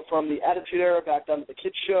 then you go from the Attitude Era back down to the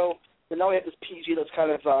kids show, and now we have this PG that's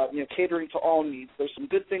kind of catering to all needs. There's some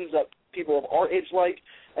good things that people of our age like,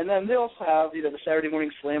 and then they also have the Saturday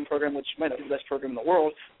Morning Slam program, which might not be the best program in the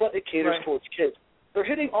world, but it caters towards kids. They're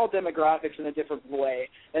hitting all demographics in a different way,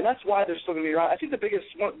 and that's why they're still going to be around. I think the biggest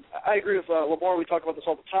one, I agree with Lamar, we talk about this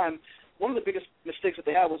all the time, one of the biggest mistakes that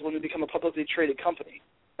they had was when they become a publicly traded company.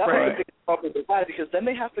 That was the biggest problem they had, because then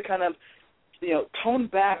they have to kind of tone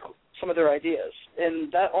back some of their ideas,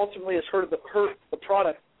 and that ultimately has hurt the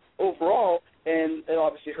product overall, and it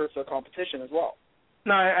obviously hurts their competition as well.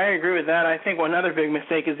 No, I agree with that. I think another big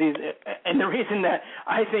mistake is and the reason that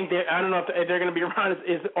I think that I don't know if they're going to be around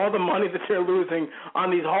is all the money that they're losing on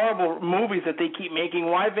these horrible movies that they keep making.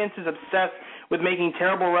 Why Vince is obsessed with making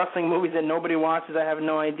terrible wrestling movies that nobody watches, I have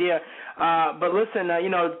no idea. But listen,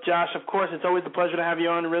 Josh, of course, it's always a pleasure to have you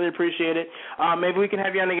on. I really appreciate it. Maybe we can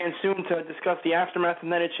have you on again soon to discuss the aftermath of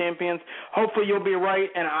Night of Champions. Hopefully you'll be right,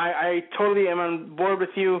 and I totally am on board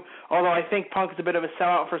with you, although I think Punk is a bit of a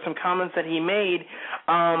sellout for some comments that he made,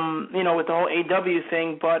 with the whole AW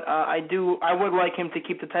thing, but I would like him to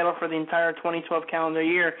keep the title for the entire 2012 calendar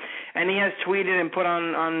year, and he has tweeted and put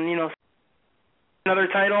on another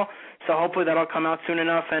title, so hopefully that'll come out soon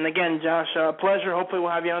enough. And again, Josh, pleasure. Hopefully we'll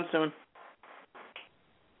have you on soon.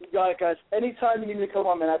 You got it, guys. Anytime you need me to come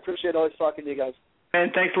on, man, I appreciate always talking to you guys. Man,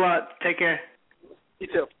 thanks a lot. Take care. You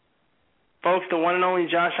too. Folks, the one and only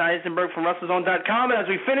Josh Isenberg from WrestleZone.com, and as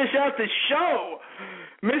we finish out the show,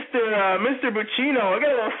 Mr. Buccino, I got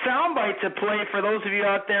a little soundbite to play for those of you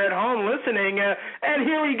out there at home listening, and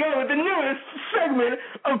here we go with the newest segment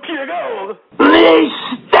of Pure Gold. Please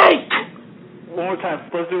steak! One more time.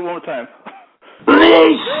 Let's do it one more time.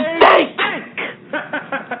 Please steak!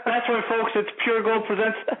 That's right, folks. It's Pure Gold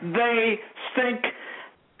presents They Stink,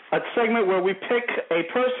 a segment where we pick a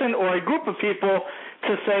person or a group of people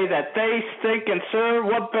to say that they stink. And, sir,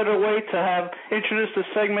 what better way to have introduced the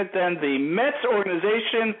segment than the Mets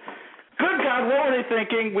organization? Good God, what were they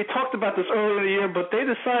thinking? We talked about this earlier in the year, but they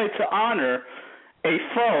decided to honor a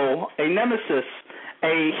foe, a nemesis,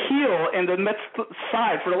 a heel in the Mets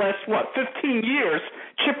side for the last, 15 years,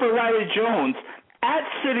 Chipper Larry Jones at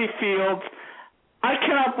Citi Field. I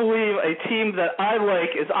cannot believe a team that I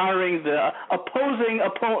like is honoring the opposing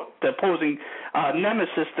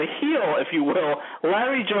nemesis, the heel, if you will.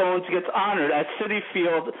 Larry Jones gets honored at Citi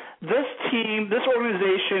Field. This team, this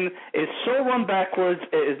organization is so run backwards,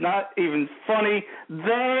 it is not even funny.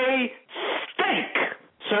 They stink,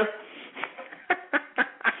 sir.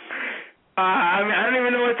 I don't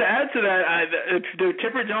even know what to add to that. The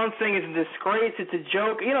Chipper Jones thing is a disgrace. It's a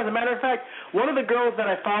joke. As a matter of fact, one of the girls that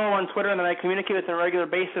I follow on Twitter and that I communicate with on a regular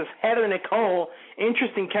basis, Heather Nicole,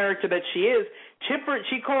 interesting character that she is,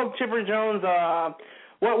 she called Chipper Jones,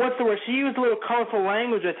 what's the word? She used a little colorful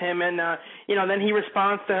language with him, and, then he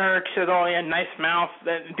responds to her. She says, oh, yeah, nice mouth.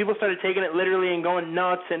 And people started taking it literally and going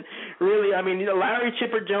nuts. And really, Larry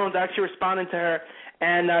Chipper Jones actually responded to her,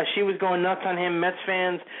 and she was going nuts on him, Mets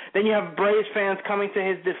fans. Then you have Braves fans coming to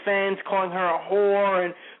his defense, calling her a whore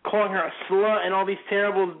and calling her a slut and all these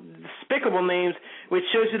terrible, despicable names, which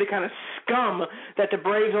shows you the kind of scum that the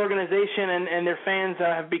Braves organization and their fans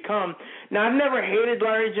have become. Now, I've never hated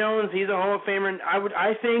Larry Jones. He's a Hall of Famer,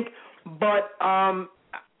 I think, but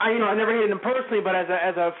I never hated him personally, but as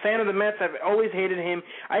a fan of the Mets, I've always hated him.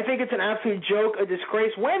 I think it's an absolute joke, a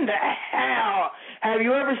disgrace. When the hell have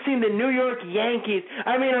you ever seen the New York Yankees?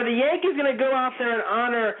 Are the Yankees going to go out there and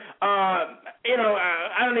honor,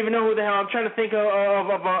 I don't even know who the hell. I'm trying to think of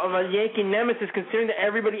a Yankee nemesis, considering that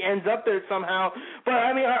everybody ends up there somehow. But,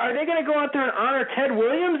 are they going to go out there and honor Ted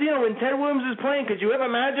Williams? When Ted Williams is playing, could you ever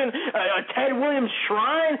imagine a Ted Williams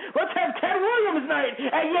shrine? Let's have Ted Williams night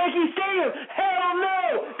at Yankee Stadium. Hell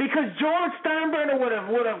no! Because George Steinbrenner would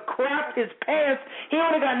have crapped his pants. He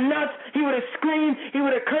would have got nuts. He would have screamed. He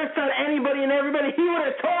would have cursed out anybody and everybody. He would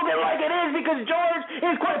have told it like it is, because George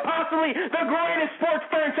is quite possibly the greatest sports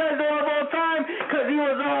franchise of all time, because he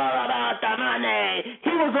was all about the money.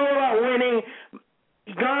 He was all about winning.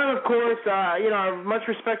 Gone of course, much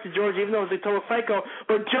respect to George, even though he's a total psycho,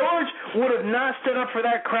 but George would have not stood up for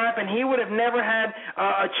that crap, and he would have never had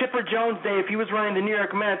a Chipper Jones day if he was running the New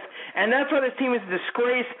York Mets. And that's why this team is a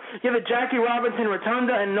disgrace. You have the Jackie Robinson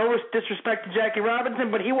Rotunda, and no disrespect to Jackie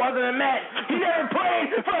Robinson, but he wasn't a Met. He never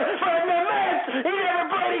played for the Mets. He never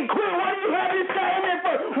played. He quit. Why do you have this guy in there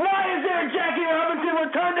for? Why is there a Jackie Robinson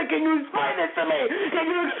Rotunda? Can you explain this to me? Can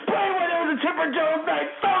you explain why there was a Chipper Jones night?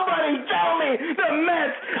 Somebody tell me. The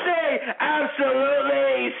Mets, they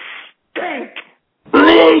absolutely stink.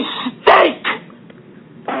 They stink!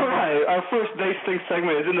 All right, our first They Stink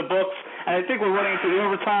segment is in the books, and I think we're running into the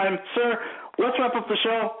overtime. Sir, let's wrap up the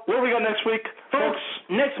show. What do we got next week? Folks,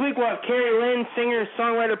 next week we'll have Carrie Lynn, singer,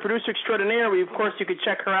 songwriter, producer extraordinaire. Of course, you could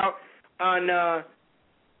check her out on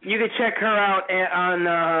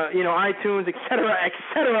iTunes, etc.,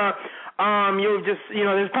 etc.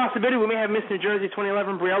 There's a possibility we may have Miss New Jersey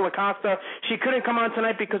 2011, Brielle Acosta. She couldn't come on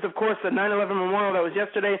tonight because, of course, the 9/11 memorial that was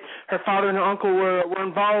yesterday, her father and her uncle were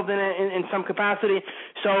involved in it in some capacity.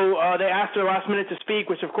 So they asked her last minute to speak,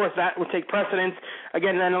 which, of course, that would take precedence.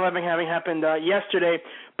 Again, 9/11 having happened yesterday.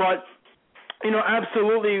 But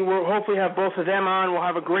absolutely, we'll hopefully have both of them on. We'll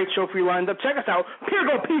have a great show for you lined up. Check us out,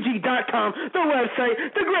 puregoldpg.com, the website,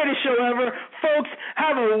 the greatest show ever. Folks,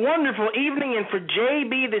 have a wonderful evening. And for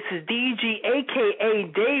JB, this is DG, a.k.a.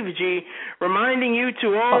 Dave G, reminding you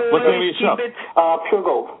to always keep it Pure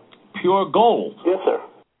Gold. Pure gold. Yes, sir.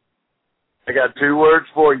 I got 2 words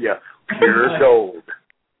for you. Pure gold.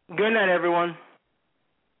 Good night, everyone.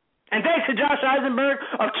 And thanks to Josh Isenberg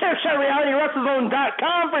of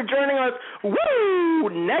ChairShotRealityWrestleZone.com for joining us. Woo!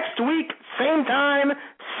 Next week, same time,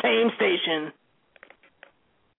 same station.